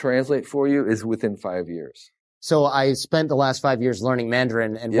that will translate for you is within 5 years. So I spent the last 5 years learning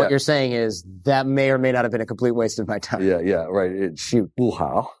Mandarin, and what you're saying is that may or may not have been a complete waste of my time. Yeah, right. Shoot. 不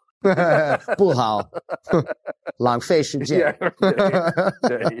好. 不好. 浪费时间.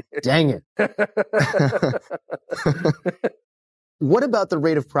 Dang it. What about the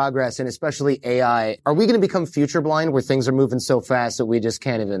rate of progress and especially AI? Are we going to become future blind where things are moving so fast that we just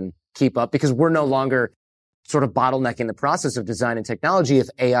can't even keep up because we're no longer sort of bottlenecking the process of design and technology if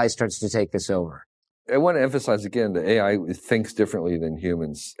AI starts to take this over? I want to emphasize again that AI thinks differently than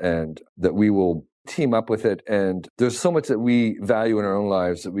humans and that we will team up with it. And there's so much that we value in our own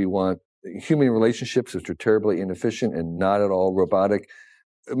lives that we want. Human relationships, which are terribly inefficient and not at all robotic.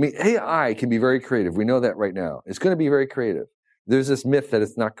 I mean, AI can be very creative. We know that right now. It's going to be very creative. There's this myth that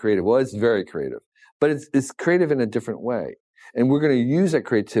it's not creative. Well, it's very creative, but it's creative in a different way. And we're going to use that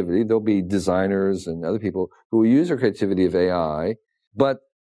creativity. There'll be designers and other people who will use the creativity of AI, but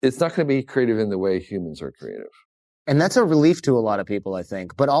it's not going to be creative in the way humans are creative. And that's a relief to a lot of people, I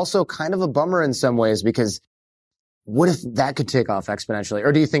think, but also kind of a bummer in some ways because what if that could take off exponentially?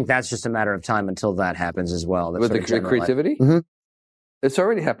 Or do you think that's just a matter of time until that happens as well? With the creativity? Mm-hmm. It's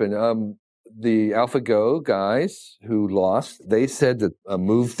already happened. The AlphaGo guys who lost, they said that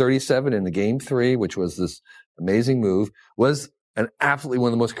move 37 in the game 3, which was this amazing move, was absolutely one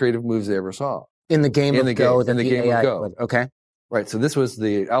of the most creative moves they ever saw. In the game of Go. In the game of Go. Okay. Right. So this was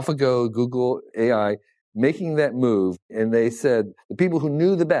the AlphaGo Google AI making that move. And they said, the people who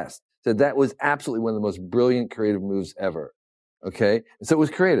knew the best said that was absolutely one of the most brilliant creative moves ever. Okay. And so it was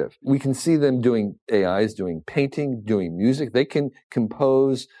creative. We can see them doing AIs, doing painting, doing music. They can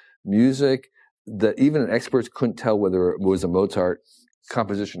compose music that even experts couldn't tell whether it was a Mozart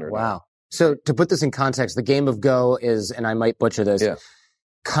composition or not. Wow. So to put this in context, the game of Go is, and I might butcher this,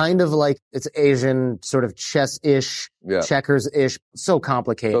 kind of like it's Asian sort of chess-ish, checkers-ish, so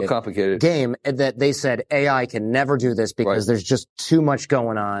complicated game that they said AI can never do this because there's just too much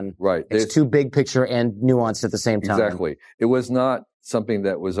going on. Right. It's too big picture and nuanced at the same time. Exactly. It was not something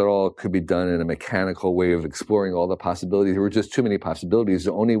that was at all could be done in a mechanical way of exploring all the possibilities. There were just too many possibilities.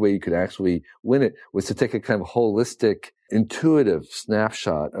 The only way you could actually win it was to take a kind of holistic, intuitive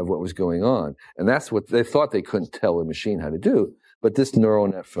snapshot of what was going on. And that's what they thought they couldn't tell a machine how to do. But this neural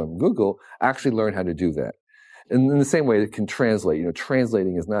net from Google actually learned how to do that. And in the same way, it can translate. You know,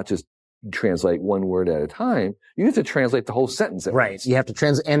 translating is not just translate one word at a time. You have to translate the whole sentence at once. You have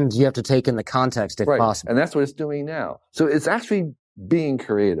to and you have to take in the context if possible. And that's what it's doing now. So it's actually being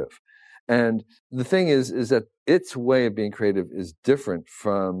creative. And the thing is that its way of being creative is different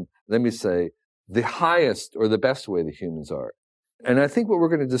from, let me say, the highest or the best way that humans are. And I think what we're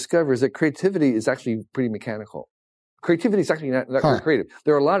going to discover is that creativity is actually pretty mechanical. Creativity is actually not very creative.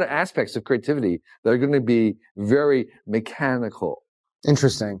 There are a lot of aspects of creativity that are going to be very mechanical.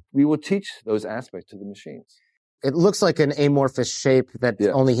 Interesting. We will teach those aspects to the machines. It looks like an amorphous shape that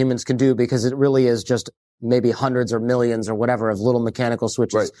only humans can do because it really is just maybe hundreds or millions or whatever of little mechanical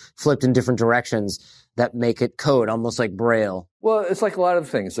switches flipped in different directions that make it code, almost like Braille. Well, it's like a lot of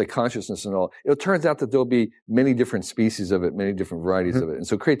things, like consciousness and all. It turns out that there'll be many different species of it, many different varieties of it. And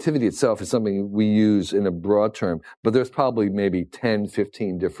so creativity itself is something we use in a broad term, but there's probably maybe 10,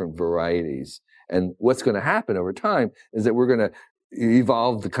 15 different varieties. And what's going to happen over time is that we're going to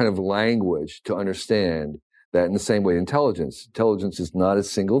evolve the kind of language to understand that in the same way, intelligence is not a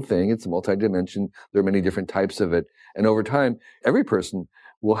single thing. It's multidimensional. There are many different types of it. And over time, every person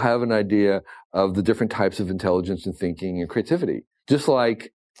will have an idea of the different types of intelligence and thinking and creativity. Just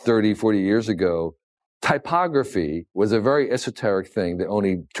like 30, 40 years ago, typography was a very esoteric thing that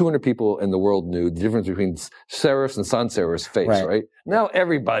only 200 people in the world knew the difference between serifs and sans serifs face, right? Now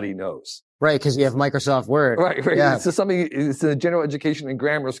everybody knows. Right, because you have Microsoft Word. Right. Yeah. It's a general education in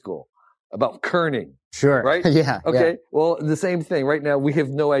grammar school. about kerning. Sure. Right? Yeah. Okay. Yeah. Well, the same thing. Right now, we have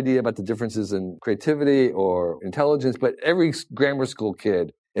no idea about the differences in creativity or intelligence, but every grammar school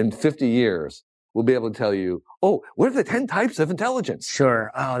kid in 50 years will be able to tell you, oh, what are the 10 types of intelligence? Sure.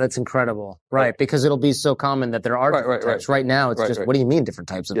 Oh, that's incredible. Right. Because it'll be so common that there are different types. Right now, it's just, what do you mean different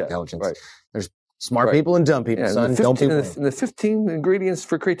types of intelligence? Right. There's smart people and dumb people, son. Dumb people. And the 15 ingredients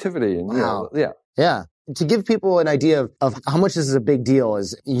for creativity. And, wow. Yeah. To give people an idea of how much this is a big deal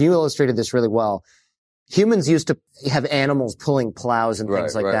is you illustrated this really well. Humans used to have animals pulling plows and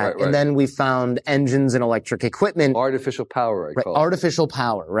things like that. And then we found engines and electric equipment. Artificial power, I call it. Artificial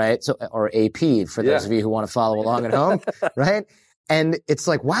power, right? So, or AP for those of you who want to follow along at home, right? And it's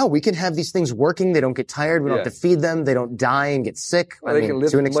like, wow, we can have these things working. They don't get tired. We don't have to feed them. They don't die and get sick. Well, they can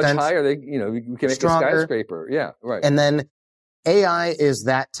lift much higher. We can make stronger. A skyscraper. Yeah, right. And then AI is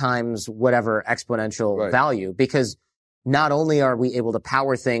that times whatever exponential value, because not only are we able to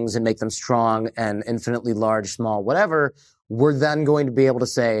power things and make them strong and infinitely large, small, whatever, we're then going to be able to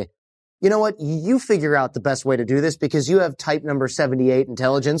say, you know what, you figure out the best way to do this because you have type number 78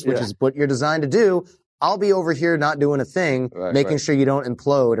 intelligence, which is what you're designed to do. I'll be over here not doing a thing, making sure you don't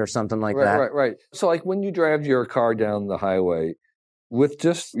implode or something like that. Right. So like when you drive your car down the highway with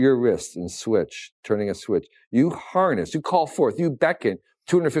just your wrist and switch, turning a switch, you harness, you call forth, you beckon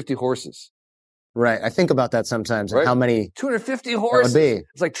 250 horses. Right. I think about that sometimes. How many? 250 horses. That would be.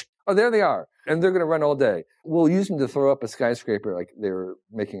 It's like, oh, there they are. And they're going to run all day. We'll use them to throw up a skyscraper like they were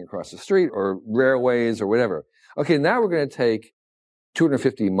making across the street or railways or whatever. Okay, now we're going to take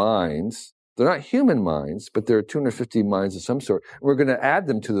 250 minds. They're not human minds, but they're 250 minds of some sort. We're going to add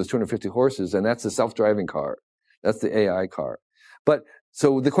them to those 250 horses, and that's the self-driving car. That's the AI car. But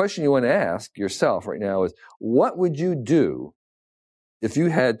so the question you want to ask yourself right now is, what would you do if you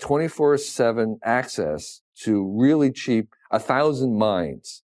had 24/7 access to really cheap 1,000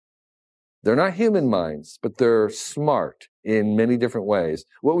 minds? They're not human minds, but they're smart in many different ways.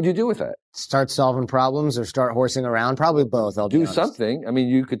 What would you do with that? Start solving problems or start horsing around? Probably both. I'll do something. I mean,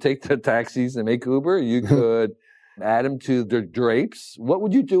 you could take the taxis and make Uber. You could add them to the drapes. What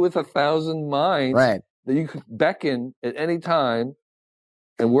would you do with 1,000 minds that you could beckon at any time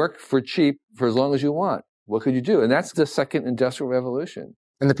and work for cheap for as long as you want? What could you do? And that's the second industrial revolution.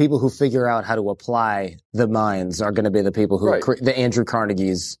 And the people who figure out how to apply the minds are going to be the people who the Andrew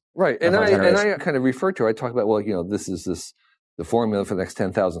Carnegies. Right. And I kind of refer to, I talk about, well, this is the formula for the next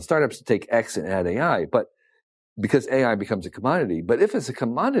 10,000 startups to take X and add AI. But because AI becomes a commodity. But if it's a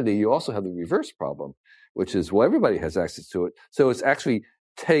commodity, you also have the reverse problem, which is, well, everybody has access to it. So it's actually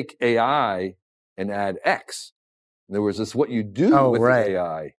take AI and add X. In other words, it's what you do with the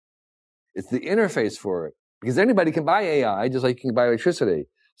AI. It's the interface for it. Because anybody can buy AI just like you can buy electricity.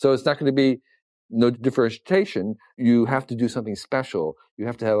 So it's not going to be no differentiation. You have to do something special. You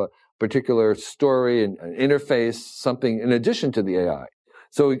have to have a particular story and an interface, something in addition to the AI.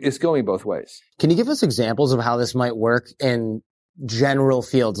 So it's going both ways. Can you give us examples of how this might work in general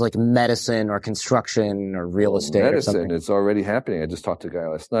fields like medicine or construction or real estate or something? Medicine, it's already happening. I just talked to a guy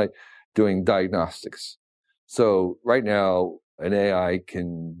last night doing diagnostics. So right now, an AI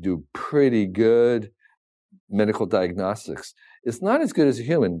can do pretty good medical diagnostics. It's not as good as a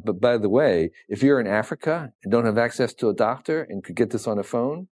human, but by the way, if you're in Africa and don't have access to a doctor and could get this on a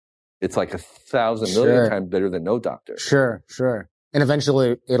phone, it's like 1,000 million times better than no doctor. Sure. And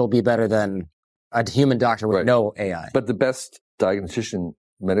eventually it'll be better than a human doctor with no AI. But the best diagnostician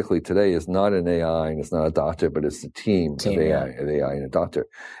medically today is not an AI and it's not a doctor, but it's the team of AI and a doctor.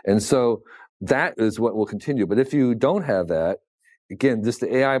 And so that is what will continue. But if you don't have that, again, just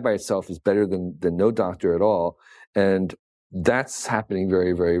the AI by itself is better than no doctor at all. And that's happening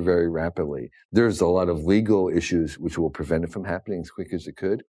very, very, very rapidly. There's a lot of legal issues which will prevent it from happening as quick as it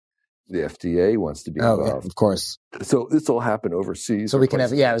could. The FDA wants to be involved. Yeah, of course. So this will happen overseas. So we can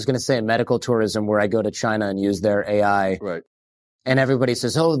have, I was going to say medical tourism where I go to China and use their AI. Right. And everybody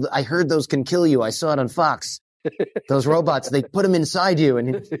says, oh, I heard those can kill you. I saw it on Fox. Those robots, they put them inside you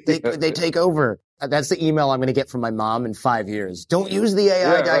and they take over. That's the email I'm going to get from my mom in 5 years. Don't use the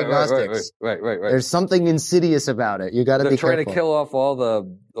AI diagnostics. Right. There's something insidious about it. You got to be careful. They're trying to kill off all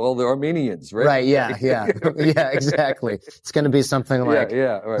the Armenians, right? Right. Yeah. Yeah, exactly. It's going to be something like,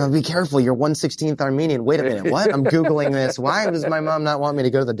 oh, be careful. You're 1/16th Armenian. Wait a minute. What? I'm Googling this. Why does my mom not want me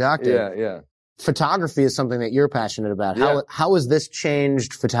to go to the doctor? Yeah. Photography is something that you're passionate about. How has this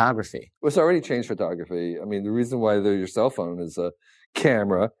changed photography? Well, it's already changed photography. I mean, the reason why your cell phone is a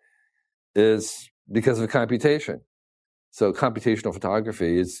camera is because of computation. So computational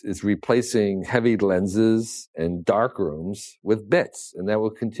photography is replacing heavy lenses and dark rooms with bits, and that will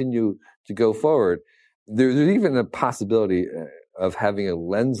continue to go forward. There's even a possibility of having a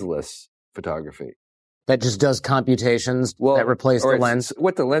lensless photography. That just does computations that replace the lens. So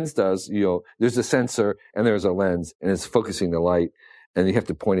what the lens does, there's a sensor and there's a lens, and it's focusing the light, and you have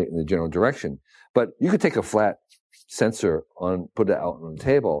to point it in the general direction. But you could take a flat sensor put it out on the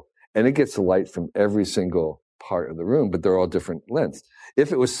table, and it gets the light from every single part of the room, but they're all different lengths.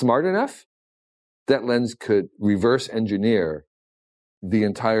 If it was smart enough, that lens could reverse engineer the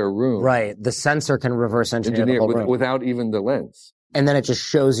entire room. Right. The sensor can reverse engineer the whole room. Without even the lens. And then it just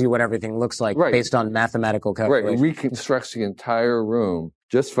shows you what everything looks like based on mathematical calculations. Right. It reconstructs the entire room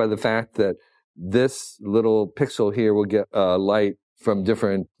just by the fact that this little pixel here will get light from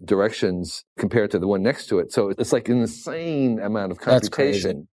different directions compared to the one next to it. So it's like an insane amount of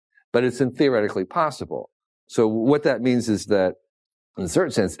computation, but it's theoretically possible. So what that means is that, in a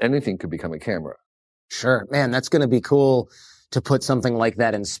certain sense, anything could become a camera. Sure. Man, that's going to be cool to put something like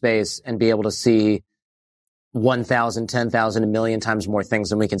that in space and be able to see 1,000, 10,000, a million times more things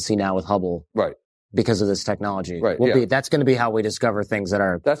than we can see now with Hubble. Right. Because of this technology. Right. That's going to be how we discover things that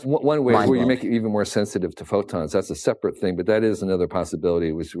are. That's one way where you make it even more sensitive to photons. That's a separate thing, but that is another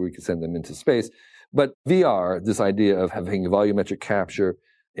possibility, which we could send them into space. But VR, this idea of having volumetric capture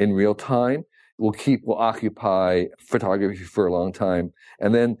in real time, will occupy photography for a long time.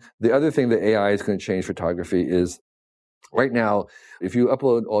 And then the other thing that AI is going to change photography is, right now, if you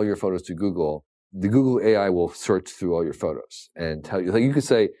upload all your photos to Google, the Google AI will search through all your photos and tell you, like you could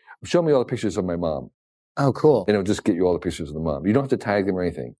say, show me all the pictures of my mom. Oh, cool. And it'll just get you all the pictures of the mom. You don't have to tag them or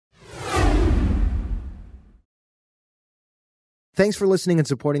anything. Thanks for listening and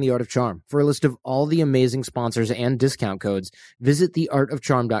supporting The Art of Charm. For a list of all the amazing sponsors and discount codes, visit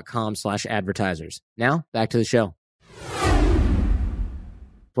theartofcharm.com/advertisers. Now, back to the show.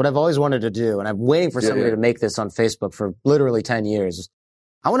 What I've always wanted to do, and I'm waiting for somebody to make this on Facebook for literally 10 years,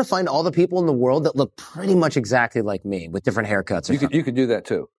 I want to find all the people in the world that look pretty much exactly like me with different haircuts. You could do that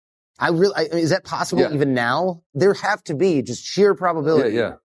too. Is that possible even now? There have to be just sheer probability.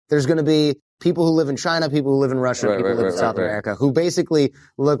 Yeah. There's going to be people who live in China, people who live in Russia, people who live in South America, who basically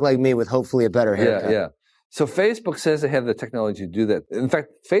look like me with hopefully a better haircut. Yeah. So Facebook says they have the technology to do that. In fact,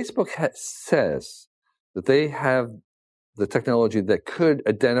 Facebook says that they have the technology that could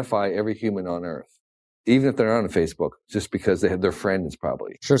identify every human on Earth, even if they're not on Facebook, just because they have their friends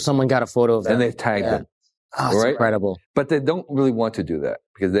probably. Sure, someone got a photo of them. And they've tagged them. Oh, it's incredible. But they don't really want to do that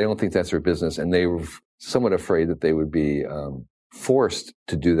because they don't think that's their business. And they were somewhat afraid that they would be forced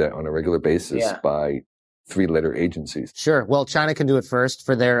to do that on a regular basis by 3-letter agencies. Sure. Well, China can do it first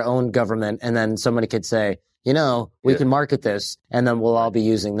for their own government. And then somebody could say, we can market this. And then we'll all be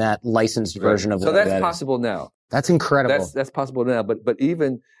using that licensed version of what that is. So that's possible now. That's incredible. That's possible now. But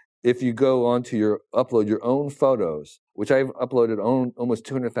even if you go onto upload your own photos, which I've uploaded almost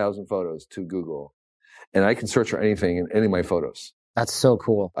 200,000 photos to Google, and I can search for anything in any of my photos. That's so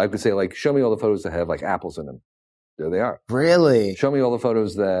cool. I could say, show me all the photos that have apples in them. There they are. Really? Show me all the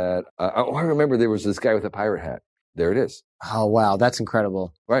photos that I remember there was this guy with a pirate hat. There it is. Oh, wow. That's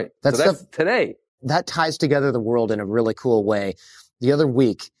incredible. Right. That's today. That ties together the world in a really cool way. The other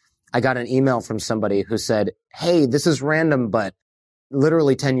week, I got an email from somebody who said, hey, this is random, but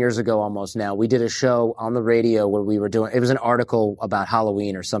literally 10 years ago almost now, we did a show on the radio where we were it was an article about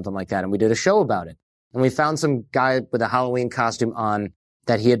Halloween or something like that, and we did a show about it. And we found some guy with a Halloween costume on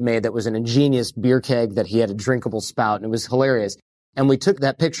that he had made that was an ingenious beer keg that he had a drinkable spout, and it was hilarious. And we took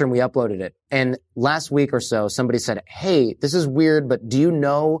that picture and we uploaded it. And last week or so, somebody said, hey, this is weird, but do you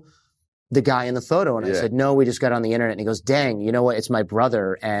know the guy in the photo? And I said, no, we just got on the internet. And he goes, dang, you know what? It's my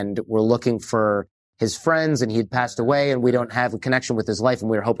brother, and we're looking for his friends, and he had passed away, and we don't have a connection with his life, and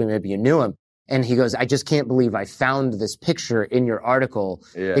we were hoping maybe you knew him. And he goes, I just can't believe I found this picture in your article,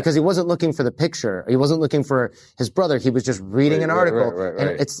 because he wasn't looking for the picture. He wasn't looking for his brother. He was just reading an article. Right.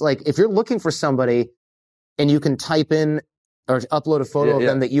 And it's like, if you're looking for somebody and you can type in or upload a photo of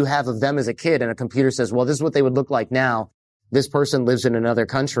them that you have of them as a kid, and a computer says, well, this is what they would look like now. This person lives in another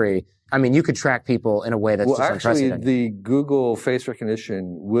country. I mean, you could track people in a way that's just unprecedented. Actually, the Google face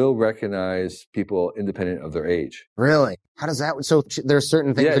recognition will recognize people independent of their age. Really? How does that? So there are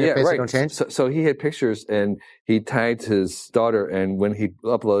certain things in your face that don't change? So he had pictures, and he tagged his daughter, and when he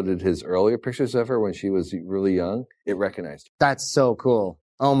uploaded his earlier pictures of her when she was really young, it recognized her. That's so cool.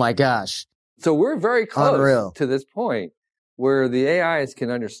 Oh my gosh. So we're very close to this point where the AIs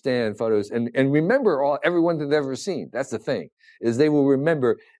can understand photos and remember everyone that they've ever seen. That's the thing, is they will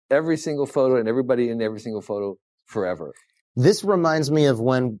remember every single photo and everybody in every single photo forever. This reminds me of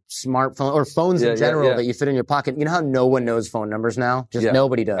when smartphones or phones in general that you fit in your pocket. You know how no one knows phone numbers now? Just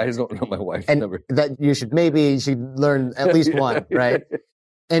nobody does. I just don't know my wife's and number. That you should learn at least one, right?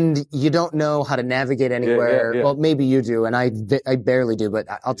 And you don't know how to navigate anywhere. Yeah. Well, maybe you do, and I barely do, but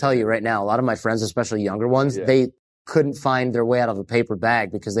I'll tell you right now, a lot of my friends, especially younger ones, they couldn't find their way out of a paper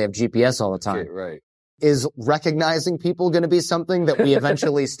bag because they have GPS all the time. Okay, right. Is recognizing people going to be something that we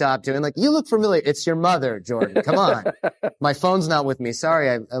eventually stop doing? Like, you look familiar. It's your mother, Jordan. Come on. My phone's not with me. Sorry,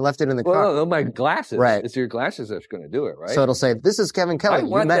 I left it in the car. No, my glasses. Right. It's your glasses that's going to do it, right? So it'll say, this is Kevin Kelly. I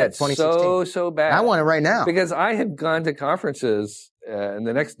want met that at 2016. so bad. I want it right now. Because I have gone to conferences and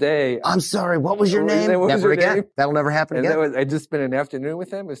the next day. I'm sorry, what was your name? Never again. That'll never happen again. I just spent an afternoon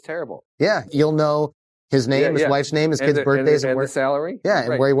with him. It was terrible. Yeah, you'll know his name, his wife's name, his kids' birthdays, and the salary. Yeah,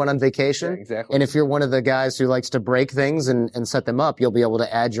 and where he went on vacation. Yeah, exactly. And if you're one of the guys who likes to break things and set them up, you'll be able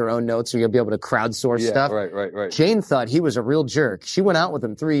to add your own notes or you'll be able to crowdsource stuff. Right. Jane thought he was a real jerk. She went out with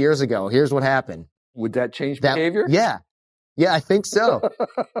him 3 years ago. Here's what happened. Would that change behavior? Yeah. Yeah, I think so.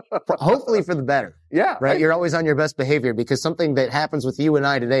 Hopefully for the better. Yeah. Right? You're always on your best behavior because something that happens with you and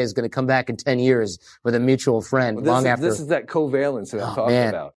I today is going to come back in 10 years with a mutual friend after. This is that covalence that I'm talking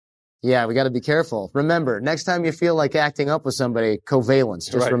about. Yeah, we got to be careful. Remember, next time you feel like acting up with somebody,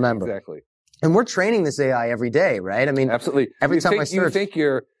 covalence. Just remember. Exactly. And we're training this AI every day, right? I mean, absolutely. Every time I search. You think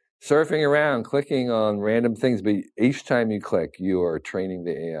you're surfing around, clicking on random things, but each time you click, you are training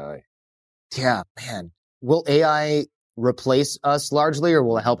the AI. Yeah, man. Will AI replace us largely, or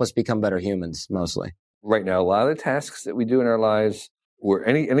will it help us become better humans mostly? Right now, a lot of the tasks that we do in our lives, where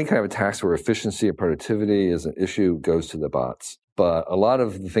any kind of a task where efficiency or productivity is an issue, goes to the bots. But a lot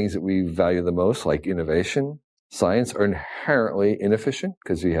of the things that we value the most, like innovation, science, are inherently inefficient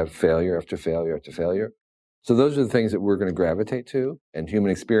because we have failure after failure after failure. So those are the things that we're going to gravitate to, and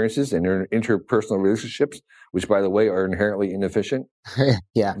human experiences and interpersonal relationships, which, by the way, are inherently inefficient.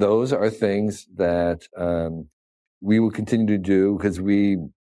 Yeah. Those are things that we will continue to do because we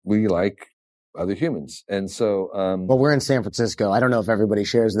like other humans. And so... well, we're in San Francisco. I don't know if everybody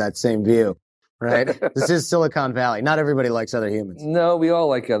shares that same view. Right? This is Silicon Valley. Not everybody likes other humans. No, we all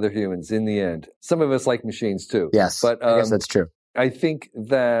like other humans in the end. Some of us like machines too. Yes, but I guess that's true. I think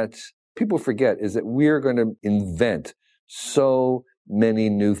that people forget is that we're going to invent so many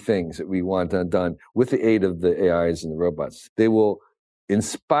new things that we want done with the aid of the AIs and the robots. They will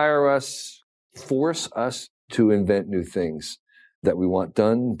inspire us, force us to invent new things that we want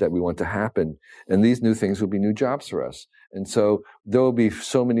done, that we want to happen. And these new things will be new jobs for us. And so there will be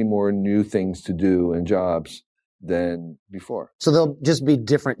so many more new things to do and jobs than before. So they'll just be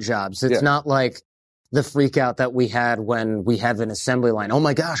different jobs. It's not like the freak out that we had when we have an assembly line. Oh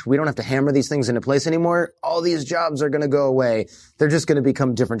my gosh, we don't have to hammer these things into place anymore. All these jobs are going to go away. They're just going to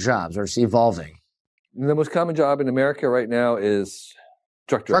become different jobs or it's evolving. The most common job in America right now is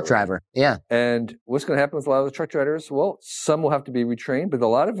truck driver. Yeah. And what's going to happen with a lot of the truck drivers? Well, some will have to be retrained, but a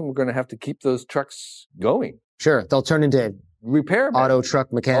lot of them are going to have to keep those trucks going. Sure. They'll turn into repairmen. Auto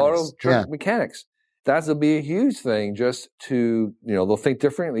truck mechanics. Mechanics. That'll be a huge thing just to, they'll think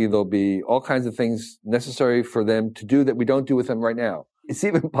differently. There'll be all kinds of things necessary for them to do that we don't do with them right now. It's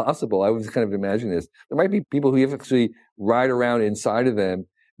even possible. I was kind of imagining this. There might be people who actually ride around inside of them,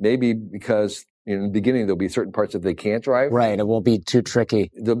 maybe because in the beginning there'll be certain parts that they can't drive. Right. It won't be too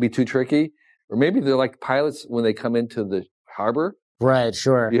tricky. They'll be too tricky. Or maybe they're like pilots when they come into the harbor. Right,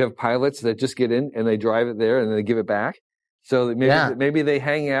 sure. You have pilots that just get in and they drive it there and then they give it back. So maybe they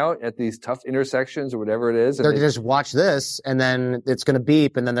hang out at these tough intersections or whatever it is. And they're going to just watch this and then it's going to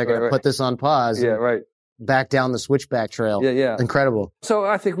beep and then they're going to put this on pause. Yeah, right. Back down the switchback trail. Yeah. Incredible. So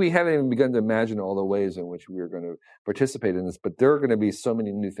I think we haven't even begun to imagine all the ways in which we're going to participate in this, but there are going to be so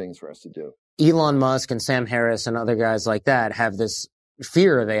many new things for us to do. Elon Musk and Sam Harris and other guys like that have this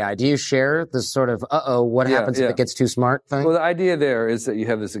fear of AI. Do you share this sort of, what happens if it gets too smart thing? Well, the idea there is that you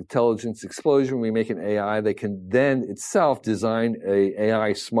have this intelligence explosion. We make an AI that can then itself design a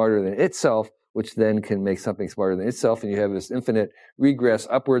AI smarter than itself, which then can make something smarter than itself. And you have this infinite regress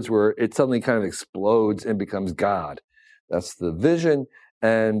upwards where it suddenly kind of explodes and becomes God. That's the vision.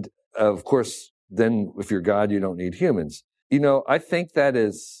 And of course, then if you're God, you don't need humans. I think that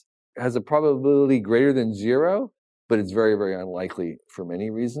has a probability greater than 0. But it's very, very unlikely for many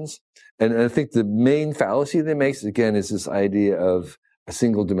reasons. And I think the main fallacy that makes, again, is this idea of a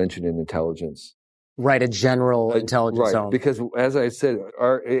single dimension in intelligence. Right, a general intelligence zone. Because as I said,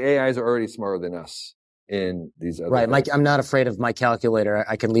 our AIs are already smarter than us in these other Right, I'm not afraid of my calculator.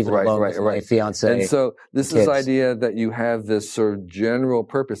 I can leave it alone with my fiance. And so this is idea that you have this sort of general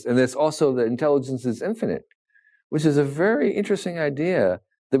purpose. And there's also that intelligence is infinite, which is a very interesting idea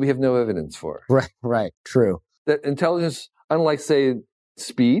that we have no evidence for. Right, true. That intelligence, unlike, say,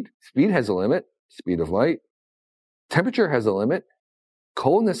 speed has a limit, speed of light. Temperature has a limit.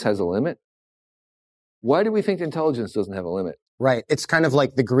 Coldness has a limit. Why do we think intelligence doesn't have a limit? Right. It's kind of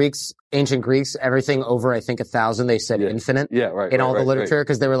like the Greeks, ancient Greeks, everything over, I think, 1,000, they said infinite in all the literature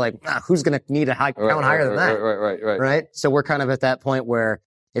because they were like, who's going to need a count higher than that? Right. So we're kind of at that point where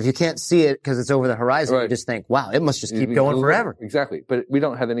if you can't see it because it's over the horizon, you just think, wow, it must just keep going forever. Exactly. But we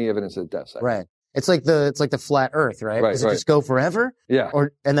don't have any evidence that it does that. Right. It's like the flat earth, right? Does it just go forever? Yeah.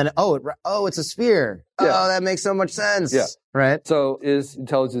 And then, it's a sphere. Yeah. Oh, that makes so much sense. Yeah. Right. So is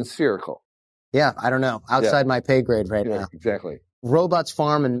intelligence spherical? Yeah, I don't know. Outside my pay grade now. Exactly. Robots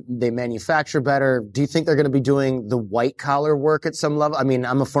farm and they manufacture better. Do you think they're going to be doing the white collar work at some level? I mean,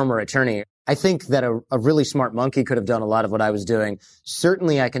 I'm a former attorney. I think that a really smart monkey could have done a lot of what I was doing.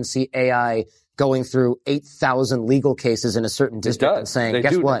 Certainly, I can see AI going through 8,000 legal cases in a certain district and saying,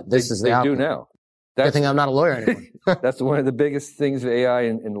 guess what? This is the outcome. They do now. Good thing I'm not a lawyer anymore. That's one of the biggest things of AI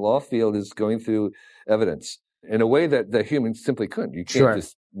in the law field is going through evidence in a way that humans simply couldn't. You can't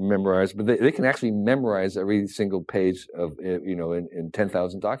just memorize, but they can actually memorize every single page of, in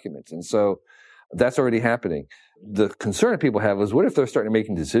 10,000 documents. And so that's already happening. The concern people have is what if they're starting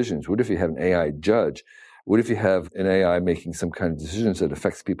making decisions? What if you have an AI judge? What if you have an AI making some kind of decisions that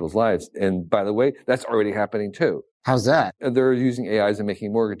affects people's lives? And by the way, that's already happening too. How's that? They're using AIs in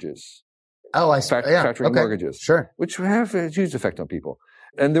making mortgages. Oh, I see. Factoring mortgages. Sure. Which have a huge effect on people.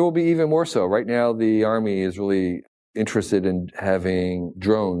 And there will be even more so. Right now, the Army is really interested in having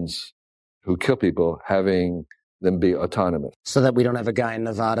drones who kill people, having them be autonomous. So that we don't have a guy in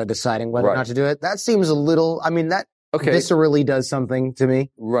Nevada deciding whether or not to do it? That seems a little, that viscerally does something to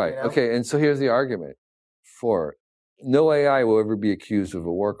me. Right. Okay. And so here's the argument for it. No AI will ever be accused of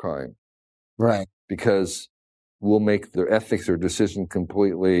a war crime. Right. Because we'll make their ethics or decision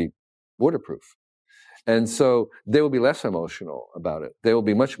completely waterproof. And so they will be less emotional about it. They will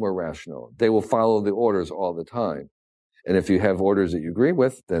be much more rational. They will follow the orders all the time. And if you have orders that you agree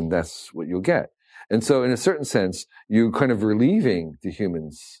with, then that's what you'll get. And so in a certain sense, you're kind of relieving the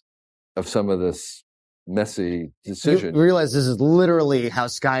humans of some of this messy decision. You realize this is literally how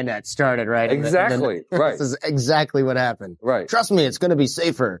Skynet started, right? Exactly. Right. This is exactly what happened. Right. Trust me, it's going to be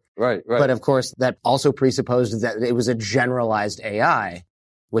safer. Right. But of course, that also presupposes that it was a generalized AI.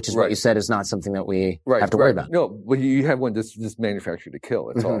 Which is what you said is not something that we have to worry about. No, but you have one just manufactured to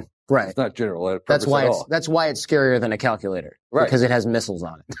kill. That's all. Right. It's not general. That's why it's scarier than a calculator. Right. Because it has missiles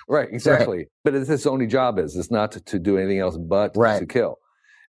on it. Right. Exactly. Right. But it's its only job is not to do anything else but to kill.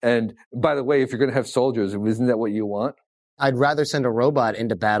 And by the way, if you're going to have soldiers, isn't that what you want? I'd rather send a robot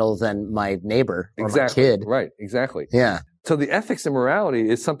into battle than my neighbor or my kid. Right. Exactly. Yeah. So the ethics and morality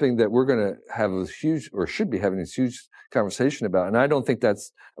is something that we're going to have should be having this huge conversation about. And I don't think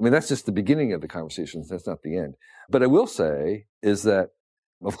that's just the beginning of the conversations. That's not the end. But I will say is that,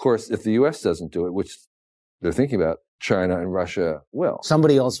 of course, if the U.S. doesn't do it, which they're thinking about, China and Russia will.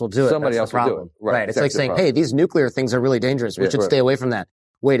 Somebody else will do it. Somebody else will do it. Right. It's like saying, hey, these nuclear things are really dangerous. We should stay away from that.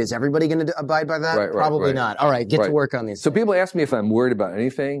 Wait, is everybody going to abide by that? Probably not. All right, get to work on these. So people ask me if I'm worried about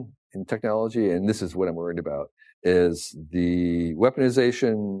anything in technology, and this is what I'm worried about, is the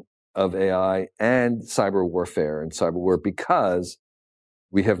weaponization of AI and cyber warfare and cyber war, because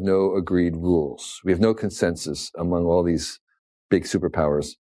we have no agreed rules. We have no consensus among all these big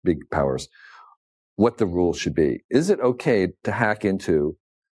superpowers, big powers, what the rules should be. Is it okay to hack into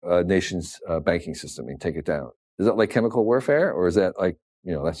a nation's banking system and take it down? Is that like chemical warfare, or is that like,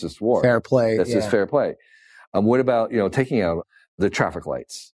 that's just war? Fair play. That's just fair play. What about, taking out the traffic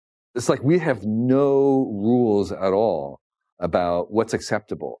lights? It's like we have no rules at all about what's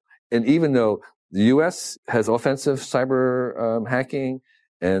acceptable. And even though the U.S. has offensive cyber hacking,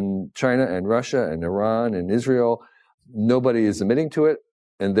 and China and Russia and Iran and Israel, nobody is admitting to it.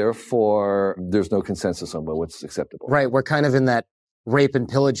 And therefore, there's no consensus on what's acceptable. Right. We're kind of in that rape and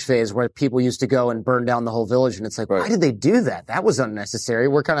pillage phase where people used to go and burn down the whole village. And it's like, why did they do that? That was unnecessary.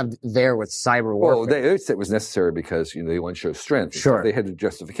 We're kind of there with cyber warfare. Well, they said it was necessary because, they want to show strength. Sure. They had the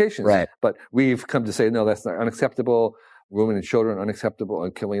justifications. Right. But we've come to say, no, that's not unacceptable. Women and children unacceptable,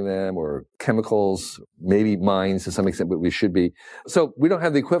 and killing them, or chemicals, maybe mines to some extent, but we should be. So we don't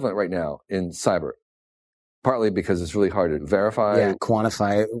have the equivalent right now in cyber. Partly because it's really hard to verify. Yeah,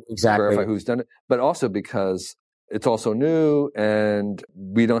 quantify exactly. Verify who's done it. But also because it's also new and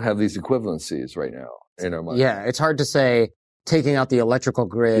we don't have these equivalencies right now in our mind. Yeah, it's hard to say taking out the electrical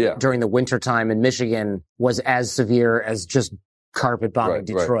grid during the wintertime in Michigan was as severe as just carpet bombing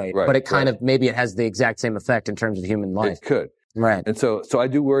Detroit. But it kind of, maybe it has the exact same effect in terms of human life. It could. Right. And so I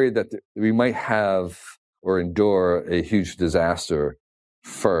do worry that we might have or endure a huge disaster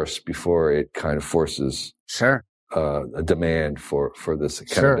first before it kind of forces a demand for this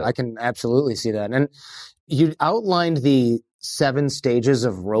accountability. Sure, I can absolutely see that. And you outlined the 7 stages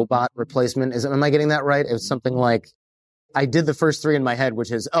of robot replacement. Am I getting that right? It's something like I did the first three in my head,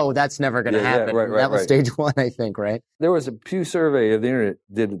 which is, that's never going to happen. That was stage one, I think, right? There was a Pew survey of the internet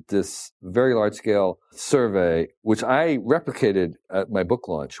did this very large scale survey, which I replicated at my book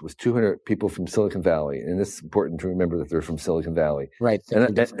launch with 200 people from Silicon Valley. And it's important to remember that they're from Silicon Valley. Right.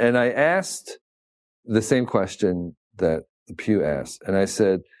 And I asked the same question that the Pew asked. And I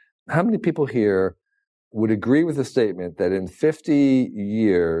said, how many people here would agree with the statement that in 50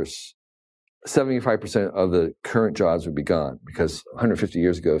 years, 75% of the current jobs would be gone? Because 150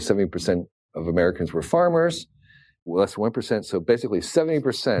 years ago, 70% of Americans were farmers, less than 1%. So basically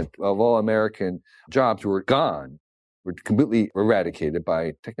 70% of all American jobs were gone, were completely eradicated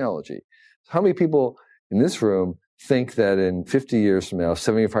by technology. So how many people in this room think that in 50 years from now,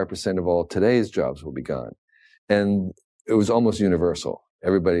 75% of all today's jobs will be gone? And it was almost universal.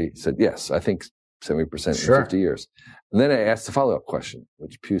 Everybody said, yes, I think 70% in 50 years. And then I asked the follow-up question,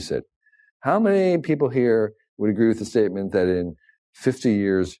 which Pew said, how many people here would agree with the statement that in 50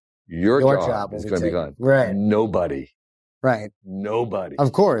 years, your job is going to be gone? Right. Nobody. Right. Nobody.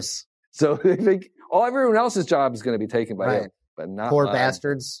 Of course. So they think everyone else's job is going to be taken by him, but not poor mine.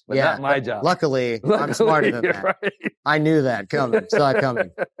 Bastards. But not my job. Luckily, I'm smarter than that. Right. I knew that coming. Saw it coming.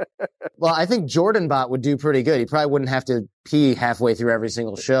 Well, I think Jordan Bot would do pretty good. He probably wouldn't have to pee halfway through every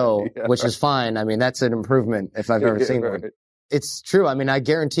single show, which is fine. I mean, that's an improvement if I've ever seen one. It's true. I mean, I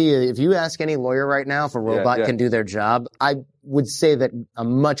guarantee you, if you ask any lawyer right now if a robot can do their job, I would say that a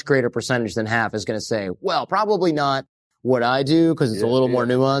much greater percentage than half is going to say, well, probably not what I do because it's a little more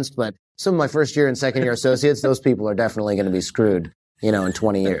nuanced. But some of my first year and second year associates, those people are definitely going to be screwed, in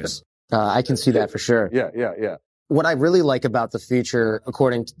 20 years. I can see that for sure. Yeah. What I really like about the future,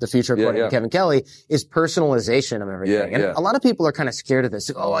 according to Kevin Kelly, is personalization of everything. And a lot of people are kind of scared of this.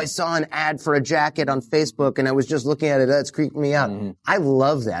 Oh, I saw an ad for a jacket on Facebook and I was just looking at it. That's creeping me out. Mm-hmm. I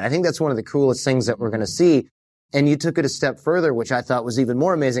love that. I think that's one of the coolest things that we're going to see. And you took it a step further, which I thought was even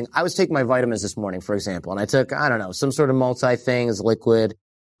more amazing. I was taking my vitamins this morning, for example, and I took, some sort of multi-things liquid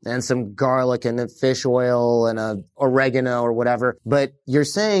and some garlic and then fish oil and oregano or whatever. But you're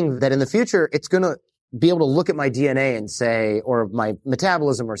saying that in the future, it's going to be able to look at my DNA and say, or my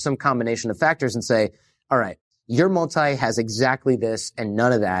metabolism or some combination of factors and say, all right, your multi has exactly this and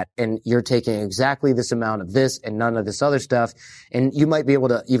none of that. And you're taking exactly this amount of this and none of this other stuff. And you might be able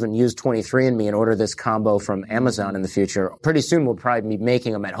to even use 23andMe and order this combo from Amazon in the future. Pretty soon we'll probably be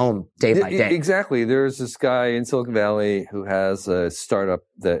making them at home day by day. Exactly. There's this guy in Silicon Valley who has a startup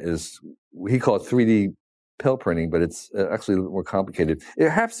that is, he called 3D pill printing, but it's actually a little more complicated. It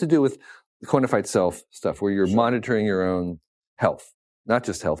has to do with the quantified self stuff where you're monitoring your own health, not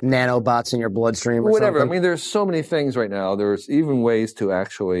just health. Nanobots in your bloodstream or whatever. something. I mean, there's so many things right now. There's even ways to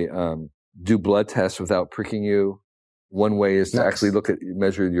actually do blood tests without pricking you. One way is to actually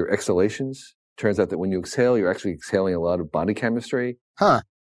measure your exhalations. Turns out that when you exhale, you're actually exhaling a lot of body chemistry. Huh.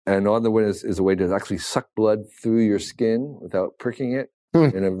 And another one is a way to actually suck blood through your skin without pricking it.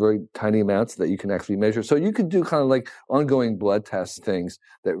 In a very tiny amounts that you can actually measure. So you could do kind of like ongoing blood test things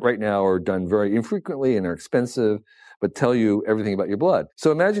that right now are done very infrequently and are expensive, but tell you everything about your blood. So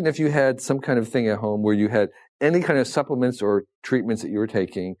imagine if you had some kind of thing at home where you had any kind of supplements or treatments that you were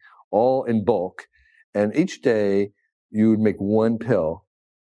taking all in bulk, and each day you would make one pill.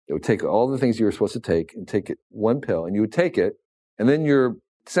 It would take all the things you were supposed to take and take it one pill, and you would take it, and then your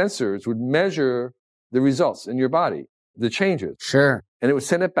sensors would measure the results in your body, the changes. Sure. And it would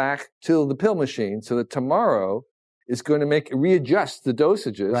send it back to the pill machine so that tomorrow it's going to readjust the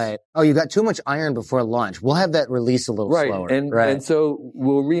dosages. Right. Oh, you got too much iron before lunch. We'll have that release a little slower. And so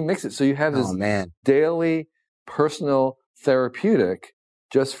we'll remix it. So you have this daily personal therapeutic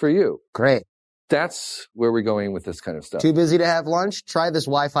just for you. Great. That's where we're going with this kind of stuff. Too busy to have lunch? Try this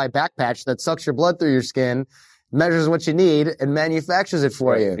Wi-Fi back patch that sucks your blood through your skin, measures what you need, and manufactures it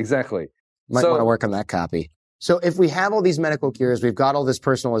for you. Exactly. Might want to work on that copy. So if we have all these medical cures, we've got all this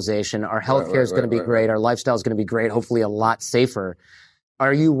personalization, our healthcare is going to be great, our lifestyle is going to be great, hopefully a lot safer.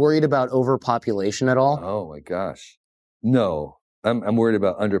 Are you worried about overpopulation at all? Oh my gosh. No, I'm worried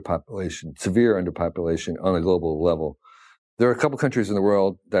about underpopulation, severe underpopulation on a global level. There are a couple countries in the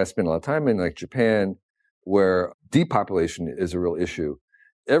world that I spend a lot of time in, like Japan, where depopulation is a real issue.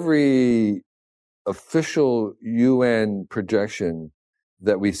 Every official UN projection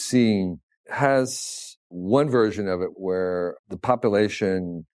that we've seen has one version of it where the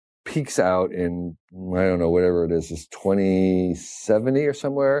population peaks out in, I don't know, whatever it is 2070 or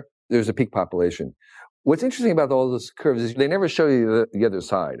somewhere. There's a peak population. What's interesting about all those curves is they never show you the other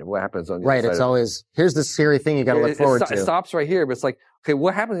side of what happens on the other side. Right, it's always, here's the scary thing you got to look forward to. It stops right here, but it's like, okay,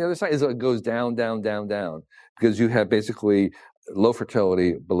 what happens on the other side is it goes down, down, down, down. Because you have basically low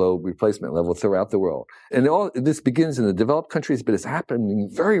fertility, below replacement level throughout the world. And all this begins in the developed countries, but it's happening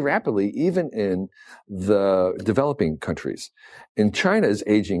very rapidly, even in the developing countries. And China is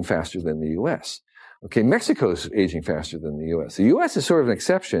aging faster than the U.S. Okay, Mexico is aging faster than the U.S. The U.S. is sort of an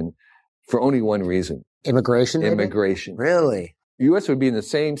exception for only one reason. Immigration? Maybe? Immigration. Really? The U.S. would be in the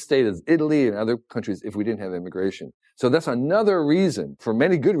same state as Italy and other countries if we didn't have immigration. So that's another reason, for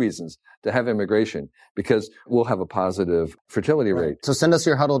many good reasons, to have immigration, because we'll have a positive fertility rate. So send us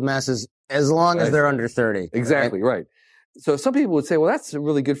your huddled masses as long as they're under 30. Exactly, right. So some people would say, well, that's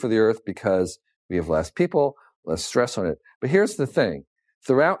really good for the earth because we have less people, less stress on it. But here's the thing.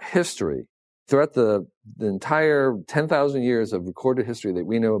 Throughout history, throughout the entire 10,000 years of recorded history that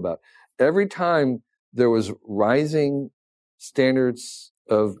we know about, every time there was rising standards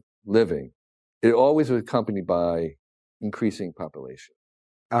of living, it always was accompanied by increasing population.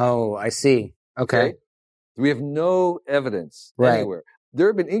 Oh, I see. Okay. We have no evidence anywhere. There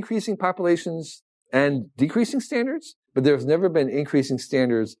have been increasing populations and decreasing standards, but there's never been increasing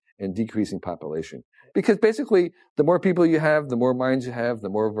standards and decreasing population. Because basically, the more people you have, the more minds you have, the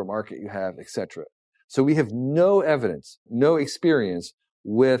more of a market you have, etc. So we have no evidence, no experience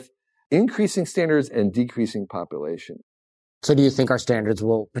with increasing standards and decreasing population. So do you think our standards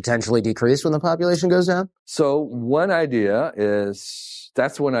will potentially decrease when the population goes down? So one idea is,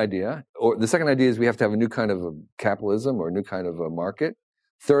 that's one idea. Or the second idea is we have to have a new kind of a capitalism or a new kind of a market.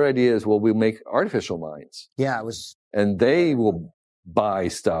 Third idea is, well, we'll make artificial minds. Yeah, and they will buy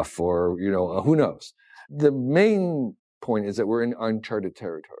stuff or, who knows. The main point is that we're in uncharted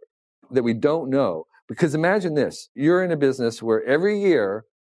territory, that we don't know. Because imagine this, you're in a business where every year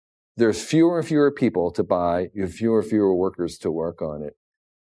there's fewer and fewer people to buy, you have fewer and fewer workers to work on it.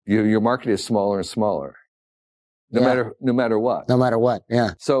 Your market is smaller and smaller, no matter what. No matter what,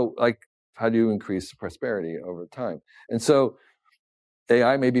 yeah. So, how do you increase prosperity over time? And so,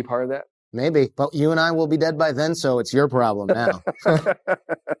 AI may be part of that. Maybe, but you and I will be dead by then, so it's your problem now.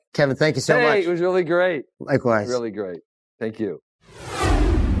 Kevin, thank you so much. It was really great. Likewise. Really great. Thank you.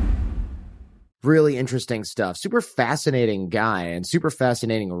 Really interesting stuff. Super fascinating guy and super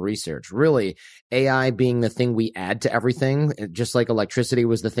fascinating research. Really, AI being the thing we add to everything, just like electricity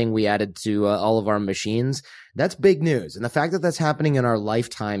was the thing we added to all of our machines. That's big news. And the fact that that's happening in our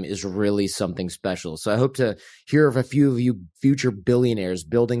lifetime is really something special. So I hope to hear of a few of you future billionaires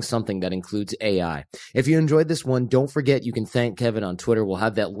building something that includes AI. If you enjoyed this one, don't forget you can thank Kevin on Twitter. We'll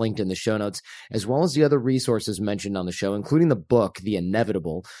have that linked in the show notes, as well as the other resources mentioned on the show, including the book, The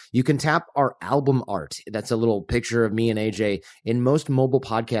Inevitable. You can tap our album art. That's a little picture of me and AJ in most mobile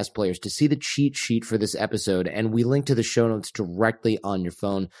podcast players to see the cheat sheet for this episode. And we link to the show notes directly on your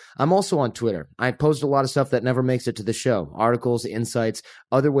phone. I'm also on Twitter. I post a lot of stuff that never makes it to the show. Articles, insights,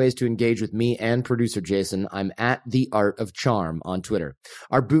 other ways to engage with me and producer Jason. I'm at The Art of Charm on Twitter.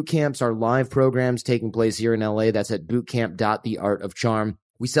 Our boot camps are live programs taking place here in LA. That's at bootcamp.theartofcharm.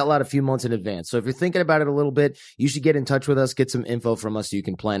 We sell out a few months in advance. So if you're thinking about it a little bit, you should get in touch with us, get some info from us so you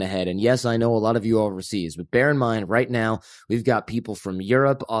can plan ahead. And yes, I know a lot of you are overseas, but bear in mind right now, we've got people from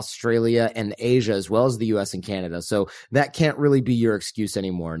Europe, Australia, and Asia, as well as the US and Canada. So that can't really be your excuse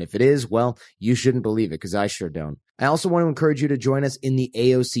anymore. And if it is, well, you shouldn't believe it because I sure don't. I also want to encourage you to join us in the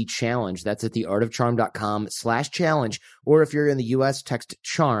AOC Challenge. That's at theartofcharm.com/challenge. Or if you're in the U.S., text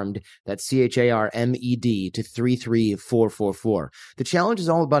CHARMED, that's CHARMED, to 33444. The challenge is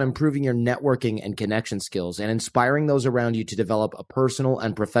all about improving your networking and connection skills and inspiring those around you to develop a personal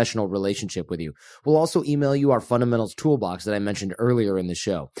and professional relationship with you. We'll also email you our fundamentals toolbox that I mentioned earlier in the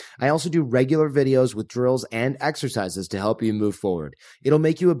show. I also do regular videos with drills and exercises to help you move forward. It'll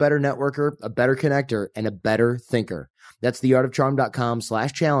make you a better networker, a better connector, and a better thinker. That's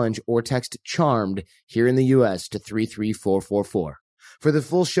theartofcharm.com/challenge or text CHARMED here in the U.S. to 33444. For the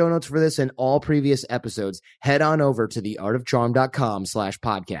full show notes for this and all previous episodes, head on over to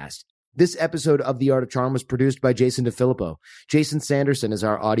theartofcharm.com/podcast. This episode of The Art of Charm was produced by Jason DeFilippo. Jason Sanderson is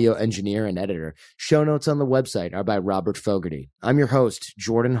our audio engineer and editor. Show notes on the website are by Robert Fogarty. I'm your host,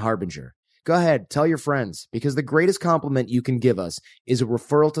 Jordan Harbinger. Go ahead, tell your friends, because the greatest compliment you can give us is a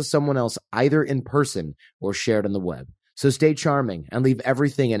referral to someone else either in person or shared on the web. So stay charming and leave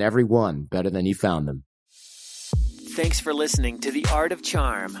everything and everyone better than you found them. Thanks for listening to The Art of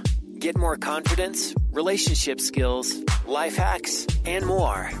Charm. Get more confidence, relationship skills, life hacks, and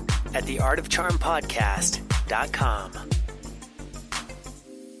more at theartofcharmpodcast.com.